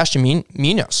 Give me Sebastian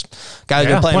Munoz. Guy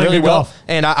who's been playing really well,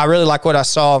 and I really like what I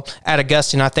saw at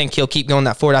Augusta, and I think he'll keep going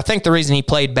that forward. I think the reason he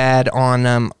played bad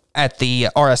on at the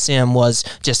RSM was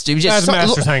just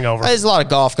Masters hangover. There's a lot of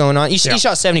golf going on. He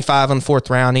shot 75 on the 4th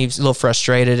round. He was a little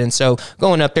frustrated, and so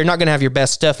going up there, not going to have your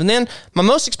best stuff. And then my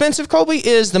most expensive, Colby,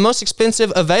 is the most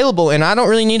expensive available, and I don't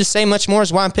really need to say much more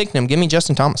is why I'm picking him. Give me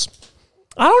Justin Thomas.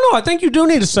 I don't know. I think you do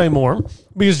need to say more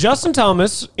because Justin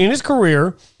Thomas, in his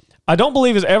career, I don't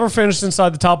believe has ever finished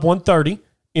inside the top 130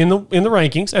 in the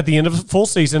rankings at the end of a full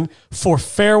season for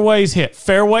fairways hit.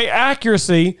 Fairway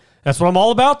accuracy. That's what I'm all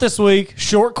about this week.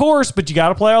 Short course, but you got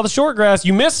to play all the short grass.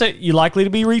 You miss it, you're likely to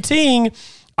be re-teeing.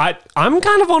 I'm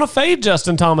kind of on a fade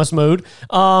Justin Thomas mood,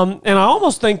 and I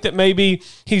almost think that maybe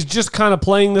he's just kind of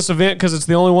playing this event because it's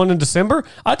the only one in December.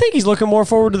 I think he's looking more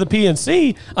forward to the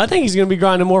PNC. I think he's going to be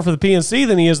grinding more for the PNC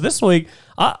than he is this week.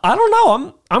 I don't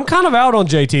know. I'm kind of out on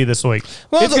JT this week.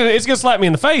 Well, it's going to slap me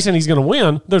in the face, and he's going to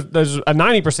win. There's a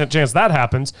 90% chance that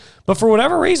happens, but for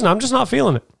whatever reason, I'm just not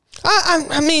feeling it.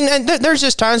 I mean, there's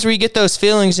just times where you get those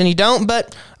feelings and you don't.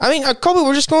 But, I mean, Colby,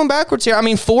 we're just going backwards here. I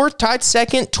mean, 4th, tied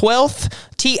 2nd, 12th,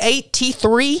 T8,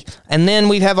 T3, and then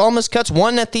we have almost cuts,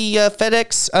 1 at the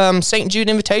FedEx St. Jude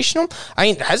Invitational. I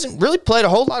mean, hasn't really played a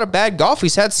whole lot of bad golf.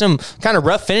 He's had some kind of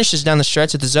rough finishes down the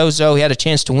stretch at the Zozo. He had a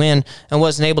chance to win and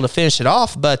wasn't able to finish it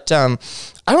off. But I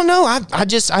don't know.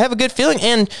 I have a good feeling.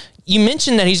 And you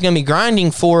mentioned that he's going to be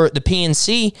grinding for the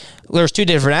PNC. There's 2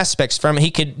 different aspects from it. He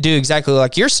could do exactly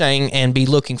like you're saying and be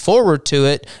looking forward to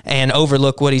it and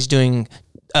overlook what he's doing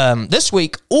this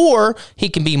week, or he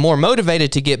can be more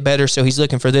motivated to get better, so he's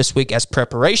looking for this week as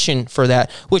preparation for that,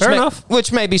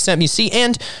 which may be something you see.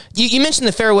 And you mentioned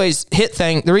the fairways hit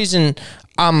thing. The reason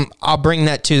I'll bring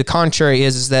that to the contrary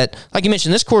is that, like you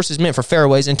mentioned, this course is meant for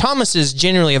fairways, and Thomas is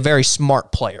generally a very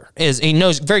smart player. He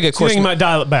knows very good course. You think he might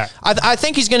dial it back? I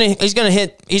think he's gonna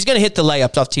hit the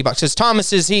layups off the tee box, because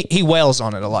Thomas is he wails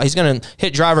on it a lot. He's gonna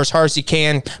hit driver as hard as he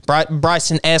can,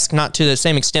 Bryson-esque, not to the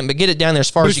same extent, but get it down there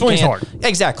as far as he can. Hard.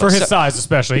 Exactly, for his size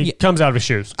especially. He comes out of his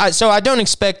shoes. So I don't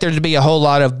expect there to be a whole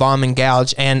lot of bomb and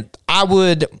gouge, and I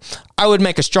would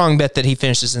make a strong bet that he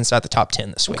finishes inside the top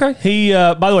 10 this week. Okay. He,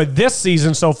 by the way, this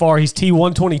season so far, he's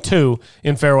T122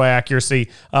 in fairway accuracy.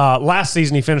 Last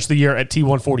season, he finished the year at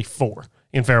T144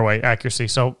 in fairway accuracy.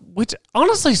 So, which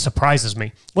honestly surprises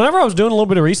me. Whenever I was doing a little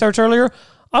bit of research earlier,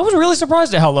 I was really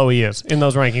surprised at how low he is in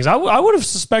those rankings. I would have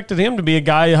suspected him to be a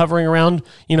guy hovering around,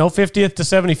 50th to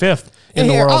 75th in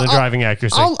the world of driving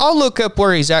accuracy. I'll look up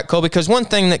where he's at, Cole, because one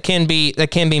thing that can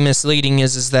be misleading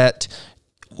is that,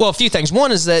 well, a few things.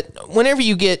 One is that whenever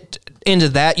you get into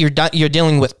that, you're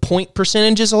dealing with point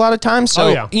percentages a lot of times.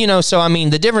 So, so I mean,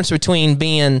 the difference between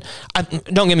being,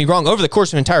 don't get me wrong, over the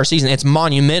course of an entire season, it's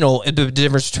monumental, the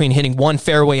difference between hitting one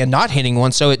fairway and not hitting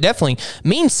one. So it definitely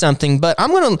means something. But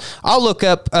I'll look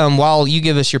up while you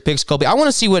give us your picks, Colby. I want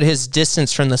to see what his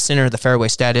distance from the center of the fairway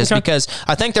stat is, because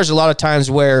I think there's a lot of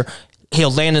times where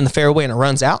he'll land in the fairway and it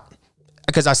runs out.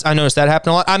 Because I noticed that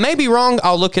happen a lot. I may be wrong.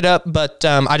 I'll look it up, but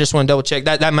I just want to double check.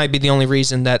 That might be the only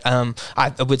reason that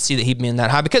I would see that he'd be in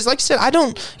that high. Because, like you said,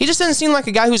 he just doesn't seem like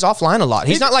a guy who's offline a lot.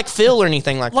 He's not like Phil or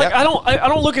anything like that. I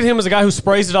don't look at him as a guy who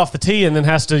sprays it off the tee and then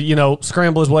has to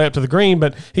scramble his way up to the green.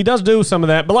 But he does do some of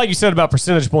that. But like you said about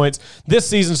percentage points, this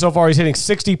season so far he's hitting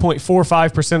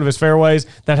 60.45% of his fairways.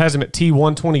 That has him at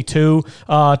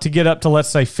T122 to get up to, let's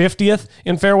say, 50th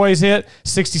in fairways hit,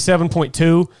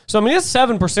 67.2. So I mean, it's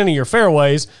 7% of your fairways.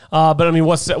 But I mean,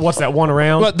 what's that one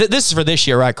round? Well, this is for this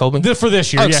year, right, Colby? For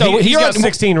this year, yeah. So he's got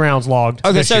 16 rounds logged.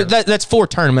 Okay, so that's 4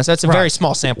 tournaments. That's a very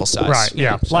small sample size. Right,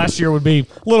 yeah. Last year would be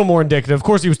a little more indicative. Of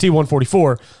course, he was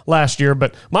T144 last year,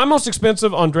 but my most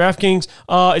expensive on DraftKings,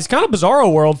 it's kind of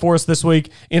bizarro world for us this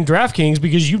week in DraftKings,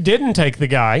 because you didn't take the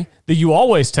guy that you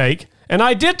always take. And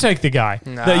I did take the guy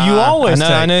that you always take.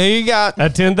 I know who you got.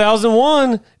 At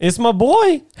 10,001, it's my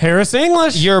boy, Harris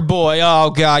English. Your boy. Oh,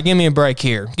 God. Give me a break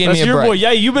here. Give me a break. That's your boy.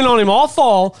 Yeah, you've been on him all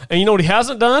fall, and you know what he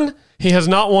hasn't done? He has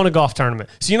not won a golf tournament.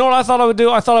 So you know what I thought I would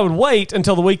do? I thought I would wait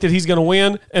until the week that he's going to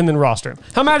win and then roster him.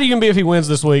 How mad are you going to be if he wins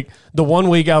this week? The 1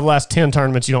 week out of the last 10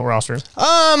 tournaments you don't roster him.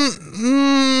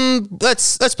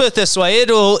 Let's put it this way.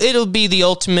 It'll be the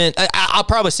ultimate. I'll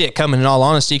probably see it coming, in all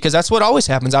honesty, because that's what always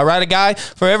happens. I ride a guy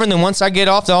forever, and then once I get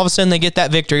off, all of a sudden they get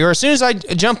that victory. Or as soon as I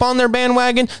jump on their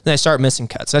bandwagon, then they start missing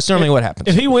cuts. That's normally what happens.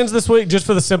 If he wins this week, just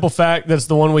for the simple fact that it's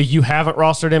the 1 week you haven't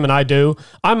rostered him and I do,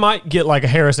 I might get like a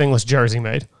Harris English jersey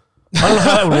made. I don't know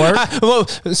how that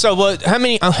would work.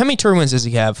 How many tour wins does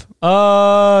he have?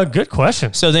 Good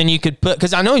question. So then you could put,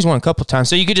 because I know he's won a couple times,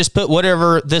 so you could just put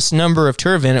whatever this number of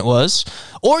tour event it was,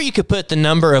 or you could put the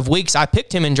number of weeks I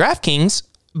picked him in DraftKings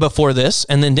before this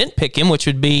and then didn't pick him, which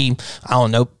would be, I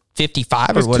don't know,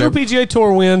 55 or whatever. 2 PGA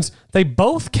Tour wins. They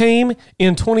both came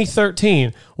in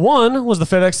 2013. One was the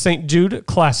FedEx St. Jude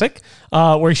Classic,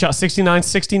 where he shot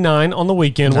 69-69 on the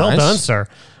weekend. Nice. Well done, sir.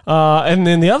 And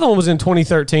then the other one was in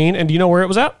 2013. And do you know where it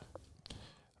was at?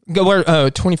 Go where?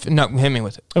 No, hit me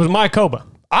with it. It was Mayakoba.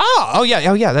 Oh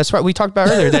yeah, that's right. We talked about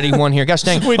earlier that he won here. Gosh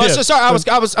dang. We did. So sorry,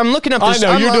 I'm looking up this.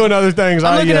 I know, you're doing other things.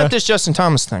 I'm looking up this Justin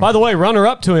Thomas thing. By the way,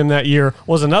 runner-up to him that year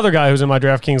was another guy who's in my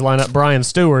DraftKings lineup, Brian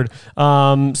Stewart.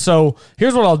 So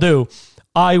here's what I'll do.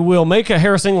 I will make a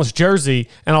Harris English jersey,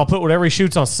 and I'll put whatever he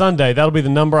shoots on Sunday. That'll be the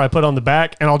number I put on the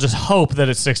back, and I'll just hope that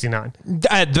it's 69.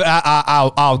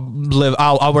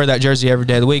 I'll wear that jersey every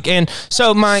day of the week. And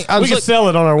so we can sell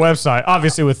it on our website,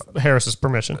 obviously with Harris's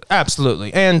permission.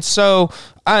 Absolutely. And so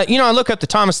I look up the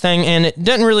Thomas thing, and it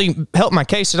doesn't really help my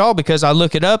case at all, because I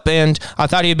look it up, and I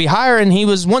thought he'd be higher, and he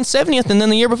was 170th, and then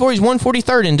the year before he's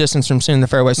 143rd in distance from seeing the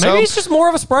fairway. So, maybe he's just more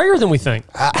of a sprayer than we think.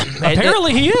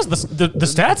 Apparently he is. The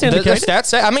stats indicate the stats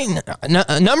say, I mean,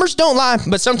 numbers don't lie,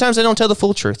 but sometimes they don't tell the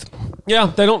full truth. Yeah,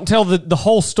 they don't tell the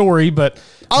whole story, but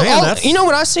you know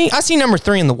what I see? I see number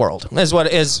 3 in the world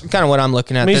is kind of what I'm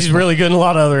looking at. That means he's really good in a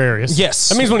lot of other areas. Yes.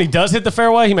 That means when he does hit the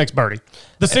fairway, he makes birdie.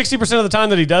 The 60% of the time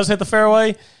that he does hit the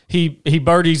fairway, he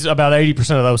birdies about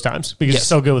 80% of those times because he's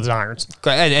so good with his irons.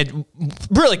 And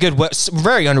really good,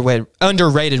 very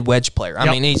underrated wedge player.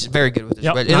 I mean, he's very good with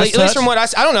his wedge. Nice at least from what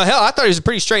I don't know. Hell, I thought he was a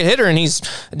pretty straight hitter, and he's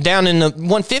down in the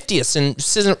 150th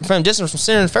and from distance from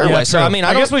center and fairway. Yeah, so I mean,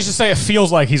 I guess we should say it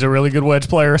feels like he's a really good wedge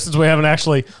player since we haven't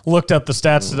actually looked up the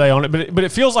stats today on it. But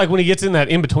it feels like when he gets in that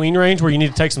in between range where you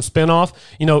need to take some spin off,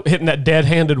 hitting that dead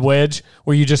handed wedge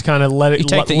where you just kind of let it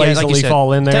lazily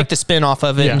fall in there. Take the spin off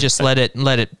of it and just let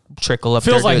it trickle up.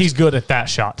 Feels like he's good at that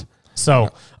shot. So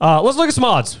let's look at some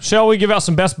odds. Shall we give out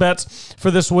some best bets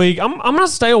for this week? I'm going to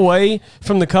stay away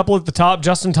from the couple at the top,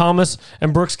 Justin Thomas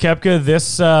and Brooks Koepka.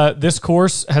 This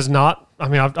course has not. I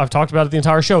mean, I've talked about it the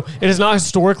entire show. It has not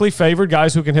historically favored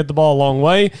guys who can hit the ball a long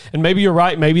way. And maybe you're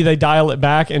right. Maybe they dial it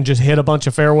back and just hit a bunch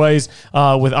of fairways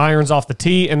with irons off the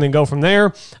tee and then go from there.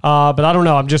 But I don't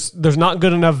know. There's not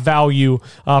good enough value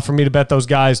for me to bet those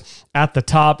guys at the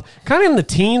top. Kind of in the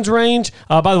teens range.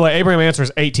 By the way, Abraham Answer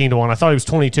is 18-1. I thought he was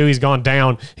 22. He's gone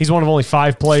down. He's one of only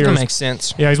 5 players. That makes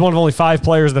sense. Yeah, he's one of only 5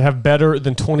 players that have better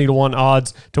than 20-1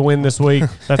 odds to win this week.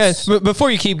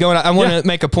 Before you keep going, I want to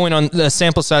make a point on the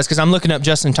sample size because I'm looking up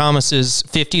Justin Thomas's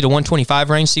 50 to 125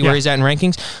 range, see where he's at in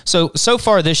rankings. So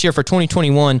far this year for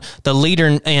 2021, the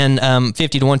leader in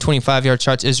 50 to 125 yard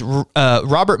shots is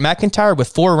Robert McIntyre with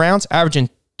 4 rounds, averaging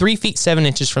 3 feet 7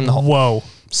 inches from the hole. Whoa.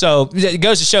 So it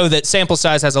goes to show that sample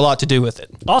size has a lot to do with it.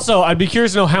 Also, I'd be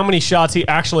curious to know how many shots he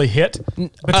actually hit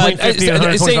between 50 and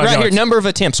 125 see right yards. here, number of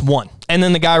attempts, 1. And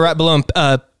then the guy right below him,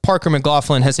 Parker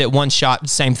McLaughlin, has hit 1 shot,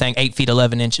 same thing, 8 feet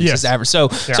 11 inches is average. So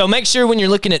make sure when you're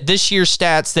looking at this year's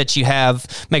stats that you have,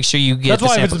 make sure you get That's the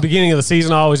why sample. if it's the beginning of the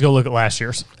season, I always go look at last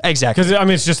year's. Exactly.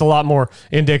 Because, it's just a lot more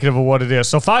indicative of what it is.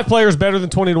 So 5 players better than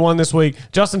 20-1 this week.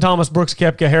 Justin Thomas, Brooks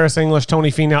Koepka, Harris English,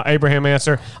 Tony Finau, Abraham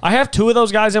Answer. I have 2 of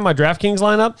those guys in my DraftKings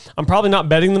lineup. I'm probably not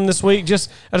betting them this week. Just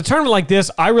at a tournament like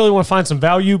this, I really want to find some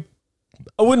value.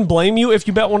 I wouldn't blame you if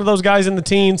you bet one of those guys in the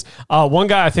teens. One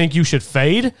guy I think you should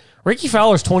fade. Ricky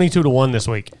Fowler's 22-1 this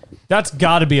week. That's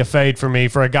got to be a fade for me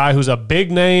for a guy who's a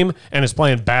big name and is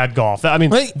playing bad golf.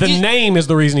 The name is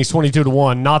the reason he's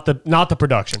 22-1, not the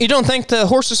production. You don't think the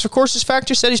horses for courses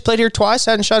factor said he's played here twice,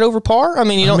 hadn't shot over par?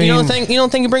 You don't think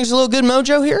he brings a little good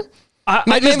mojo here?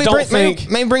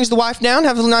 Maybe brings the wife down,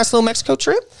 have a nice little Mexico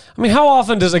trip. How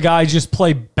often does a guy just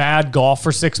play bad golf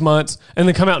for 6 months and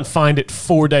then come out and find it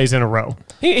 4 days in a row?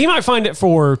 He might find it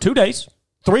for 2 days,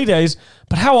 3 days,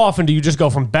 but how often do you just go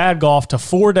from bad golf to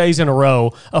 4 days in a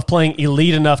row of playing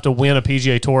elite enough to win a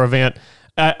PGA Tour event?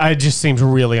 It just seems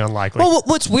really unlikely. Well,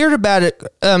 what's weird about it,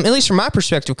 at least from my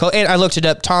perspective, and I looked it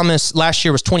up, Thomas last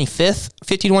year was 25th,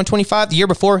 50 to 125. The year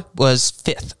before was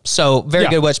 5th. So very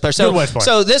good wedge player.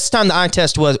 So this time the eye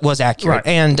test was accurate. Right.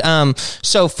 And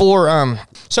so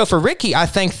for Ricky, I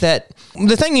think that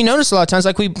the thing you notice a lot of times,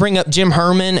 like we bring up Jim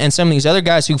Herman and some of these other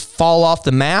guys who fall off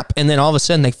the map and then all of a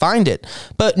sudden they find it.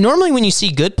 But normally when you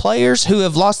see good players who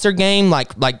have lost their game,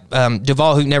 like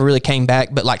Duvall, who never really came back,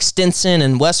 but like Stinson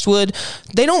and Westwood,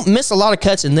 they don't miss a lot of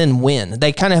cuts and then win.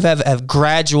 They kind of have a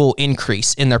gradual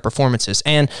increase in their performances.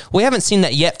 And we haven't seen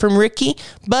that yet from Ricky,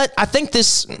 but I think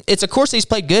it's a course that he's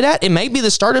played good at. It may be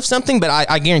the start of something, but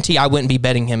I guarantee I wouldn't be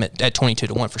betting him at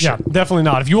 22-1 for sure. Yeah, definitely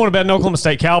not. If you want to bet an Oklahoma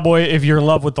State Cowboy, if you're in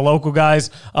love with the local guys,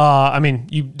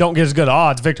 you don't get as good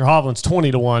odds. Victor Hovland's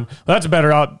 20-1. Well, that's a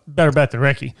better bet than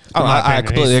Ricky. I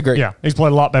completely agree. Yeah, he's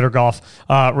played a lot better golf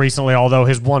recently, although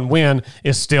his one win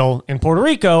is still in Puerto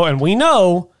Rico, and we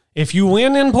know if you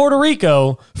win in Puerto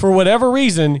Rico, for whatever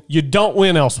reason, you don't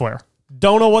win elsewhere.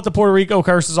 Don't know what the Puerto Rico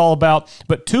curse is all about,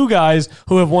 but 2 guys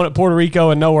who have won at Puerto Rico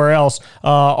and nowhere else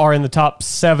are in the top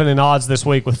 7 in odds this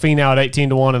week, with Finau at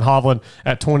 18-1 and Hovland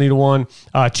at 20-1.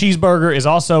 Cheeseburger is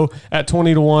also at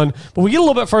 20-1. But we get a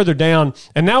little bit further down,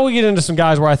 and now we get into some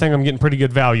guys where I think I'm getting pretty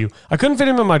good value. I couldn't fit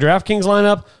him in my DraftKings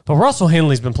lineup, but Russell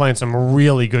Henley's been playing some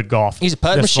really good golf. He's a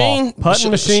putting machine. Putting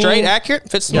machine. Straight, accurate,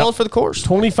 fits the mold for the course.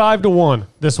 25-1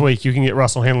 this week you can get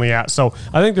Russell Henley at. So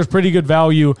I think there's pretty good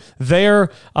value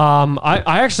there.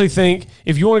 I actually think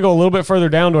if you want to go a little bit further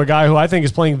down to a guy who I think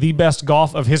is playing the best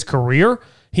golf of his career,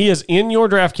 he is in your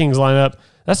DraftKings lineup.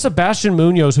 That's Sebastian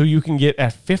Munoz, who you can get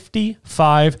at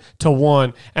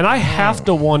 55-1. And I have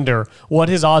to wonder what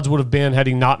his odds would have been had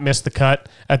he not missed the cut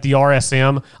at the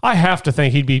RSM. I have to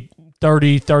think he'd be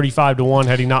 30, 35 to 1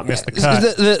 had he not missed the cut.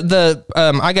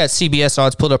 I got CBS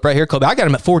odds pulled up right here, Kobe. I got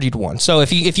him at 40 to 1. So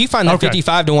if you find that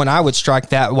 55 to 1, I would strike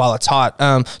that while it's hot.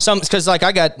 Because like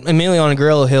I got Emiliano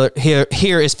Grillo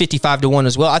here is 55 to 1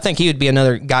 as well. I think he would be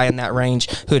another guy in that range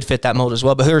who would fit that mold as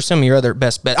well. But who are some of your other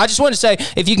best bets? I just wanted to say,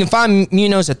 if you can find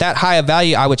Munoz at that high of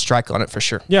value, I would strike on it for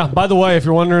sure. Yeah, by the way, if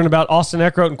you're wondering about Austin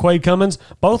Eckroat and Quade Cummins,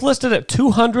 both listed at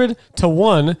 200 to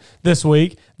 1 this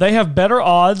week. They have better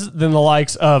odds than the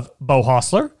likes of Bo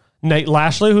Hostler, Nate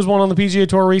Lashley, who's won on the PGA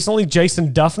Tour recently,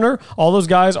 Jason Duffner. All those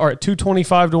guys are at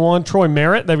 225 to 1. Troy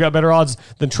Merritt, they've got better odds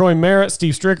than Troy Merritt,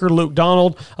 Steve Stricker, Luke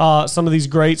Donald, some of these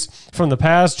greats from the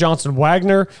past. Johnson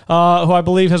Wagner, who I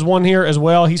believe has won here as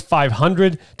well. He's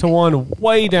 500 to 1,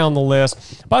 way down the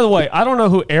list. By the way, I don't know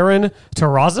who Aaron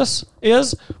Terrazas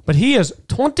is, but he is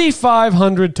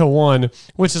 2,500 to 1,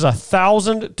 which is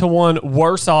 1,000 to 1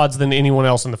 worse odds than anyone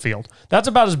else in the field. That's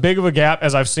about as big of a gap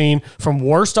as I've seen from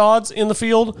worst odds in the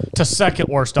field to second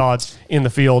worst odds in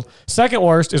the field. Second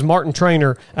worst is Martin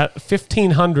Traynor at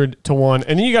 1,500 to 1,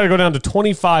 and then you got to go down to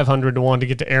 2,500 to 1 to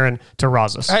get to Aaron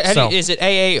Terrazas. Is it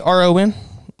Aaron?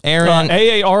 Aaron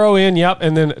Aaron, yep,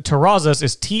 and then Terrazas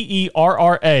is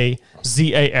Terrazas.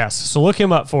 So look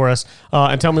him up for us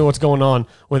and tell me what's going on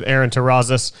with Aaron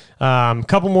Terrazas.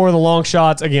 Couple more of the long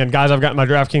shots. Again, guys, I've got my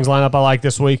DraftKings lineup I like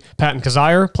this week. Patton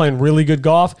Kizzire playing really good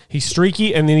golf. He's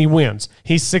streaky, and then he wins.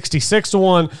 He's 66 to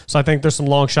 1, so I think there's some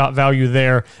long shot value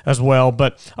there as well.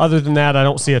 But other than that, I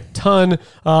don't see a ton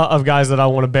of guys that I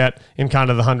want to bet in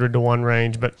kind of the 100 to 1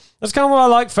 range. But that's kind of what I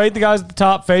like. Fade the guys at the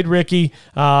top. Fade Ricky.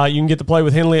 You can get the play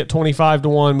with Henley at 25 to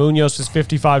 1. Munoz is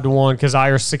 55 to 1.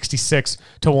 Kizzire 66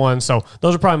 to 1. So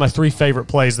those are probably my three favorite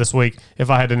plays this week if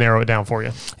I had to narrow it down for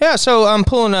you. Yeah, so I'm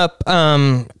pulling up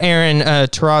Aaron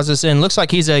Terrazas, and looks like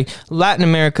he's a Latin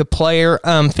America player.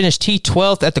 Finished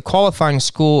T12th at the qualifying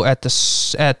school at the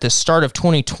start of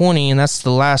 2020, and that's the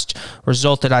last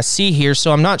result that I see here.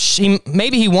 So I'm not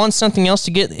maybe he won something else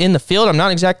to get in the field. I'm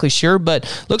not exactly sure,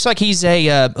 but looks like he's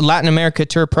a Latin America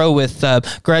Tour Pro with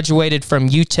graduated from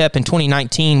UTEP in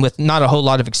 2019 with not a whole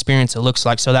lot of experience, it looks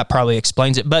like, so that probably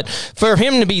explains it. But for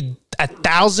him to be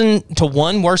 1,000 to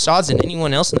 1 worse odds than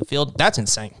anyone else in the field, that's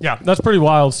insane. Yeah, that's pretty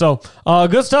wild. So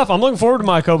good stuff. I'm looking forward to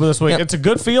Mayakoba this week. Yep. It's a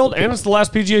good field, and it's the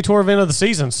last PGA Tour event of the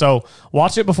season. So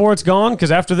watch it before it's gone,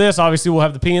 because after this, obviously, we'll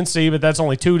have the PNC, but that's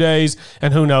only 2 days,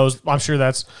 and who knows? I'm sure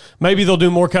maybe they'll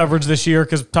do more coverage this year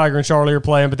because Tiger and Charlie are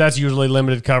playing, but that's usually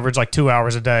limited coverage, like 2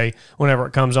 hours a day whenever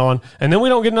it comes on. And then we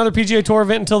don't get another PGA Tour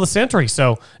event until the Century.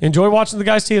 So enjoy watching the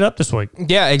guys tee it up this week.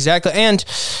 Yeah, exactly. And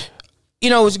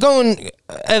it's going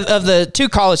of the two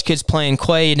college kids playing,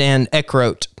 Quade and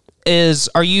Eckroat.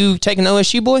 Are you taking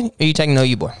OSU boy? Or are you taking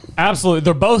OU boy? Absolutely.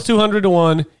 They're both 200 to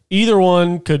 1. Either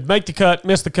one could make the cut,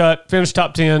 miss the cut, finish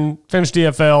top 10, finish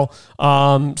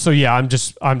DFL. So yeah, I'm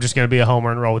just going to be a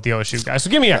homer and roll with the OSU guys. So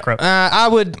give me Eckroat. I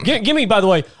would give me, by the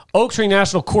way, Oak Tree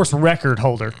National course record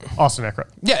holder, Austin Eckroat.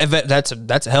 Yeah, that's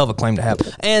a hell of a claim to have.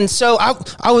 And so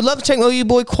I would love to take OU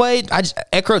boy Quade.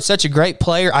 Eckroat's such a great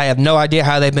player. I have no idea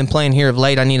how they've been playing here of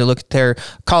late. I need to look at their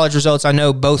college results. I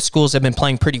know both schools have been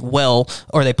playing pretty well,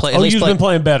 or they play. OU's been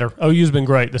playing better. OU's been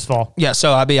great this fall. Yeah,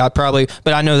 so I probably,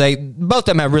 but I know both of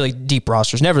them have really deep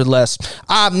rosters. Nevertheless,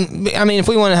 I mean, if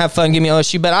we want to have fun, give me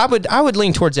OSU. But I would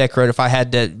lean towards Eckroat if I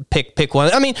had to pick one.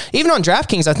 I mean, even on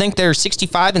DraftKings, I think they're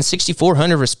 65 and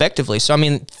 6,400 respectively. So, I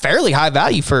mean, fairly high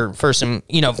value for some,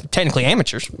 technically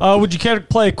amateurs. Would you care to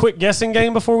play a quick guessing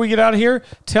game before we get out of here?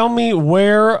 Tell me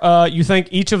where you think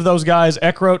each of those guys,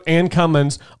 Eckroat and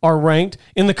Cummins, are ranked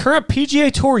in the current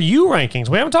PGA Tour U rankings.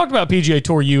 We haven't talked about PGA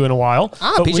Tour U in a while,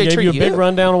 but we gave you a big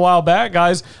rundown a while back.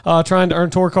 Guys trying to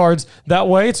earn tour cards that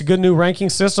way. It's a good new ranking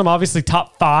system. Obviously,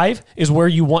 top 5 is where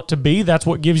you want to be. That's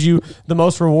what gives you the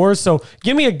most rewards. So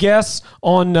give me a guess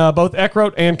on both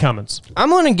Eckroat and Cummins. I'm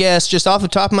going to guess just off the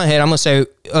top of my head. I'm going to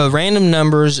say random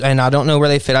numbers, and I don't know where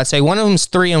they fit. I'd say one of them's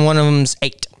 3 and one of them's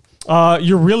 8.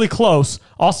 You're really close.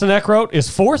 Austin Eckroat is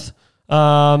 4th.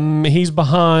 He's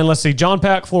behind, let's see, John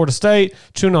Pack, Florida State,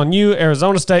 Chunon Yu,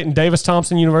 Arizona State, and Davis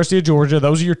Thompson, University of Georgia.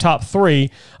 Those are your top 3.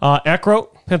 Eckroat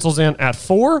pencils in at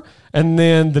 4. And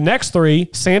then the next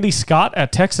 3, Sandy Scott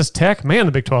at Texas Tech. Man,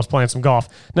 the Big 12's playing some golf.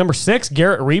 Number 6,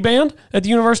 Garrett Reband at the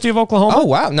University of Oklahoma. Oh,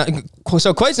 wow.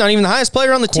 So Quade's not even the highest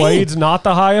player on the team. Quade's not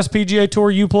the highest PGA Tour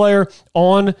U player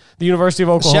on the University of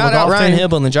Oklahoma. Shout out Ryan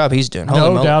Hibble and the job he's doing.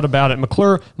 No doubt about it.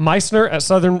 McClure Meissner at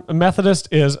Southern Methodist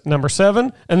is number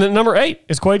 7. And then number 8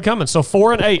 is Quade Cummins. So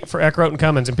 4 and 8 for Eckroat and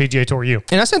Cummins in PGA Tour U.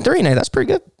 And I said 3 and 8. That's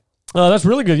pretty good. That's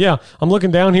really good. Yeah, I'm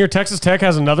looking down here. Texas Tech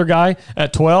has another guy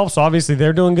at 12, so obviously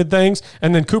they're doing good things.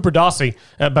 And then Cooper Dossey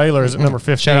at Baylor is at number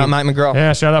 15. Shout out Mike McGraw.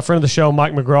 Yeah, shout out friend of the show,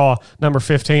 Mike McGraw, number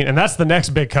 15. And that's the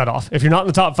next big cutoff. If you're not in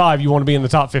the top 5, you want to be in the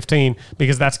top 15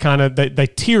 because that's kind of, they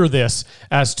tier this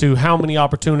as to how many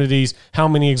opportunities, how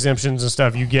many exemptions and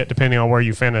stuff you get depending on where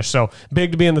you finish. So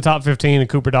big to be in the top 15, and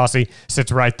Cooper Dossey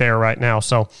sits right there right now.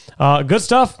 So good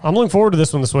stuff. I'm looking forward to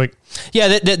this one this week.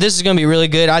 Yeah, this is going to be really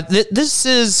good. I think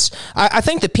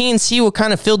the PNC will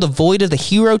kind of fill the void of the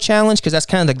Hero Challenge because that's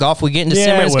kind of the golf we get in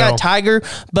December. It's got Tiger,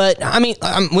 but I mean,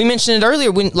 we mentioned it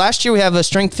earlier. Last year we have a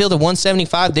strength field of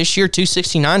 175. This year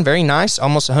 269. Very nice,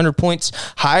 almost 100 points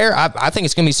higher. I think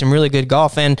it's going to be some really good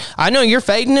golf. And I know you're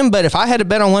fading him, but if I had to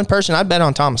bet on one person, I'd bet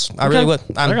on Thomas. I really would.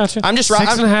 I got you. I'm just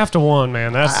 6.5 to 1,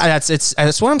 man.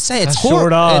 That's what I'm saying. It's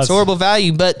short odds. It's horrible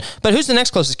value. But who's the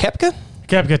next closest? Kepka?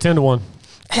 Kepka 10 to 1.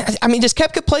 I mean, does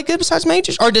Koepka play good besides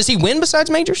majors, or does he win besides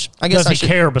majors? I guess does he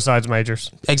care besides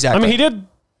majors? Exactly. I mean, he did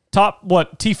top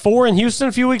T4 in Houston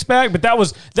a few weeks back, but that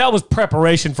was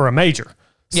preparation for a major.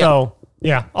 So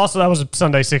yeah. Also, that was a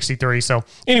Sunday 63. So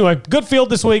anyway, good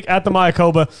field this week at the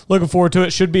Mayakoba. Looking forward to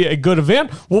it. Should be a good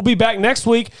event. We'll be back next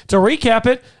week to recap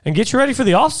it and get you ready for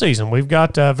the off season. We've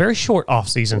got a very short off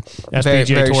season as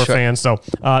PGA Tour fans. So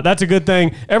that's a good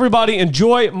thing. Everybody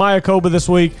enjoy Mayakoba this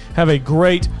week. Have a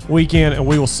great weekend, and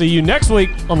we will see you next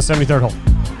week on the 73rd hole.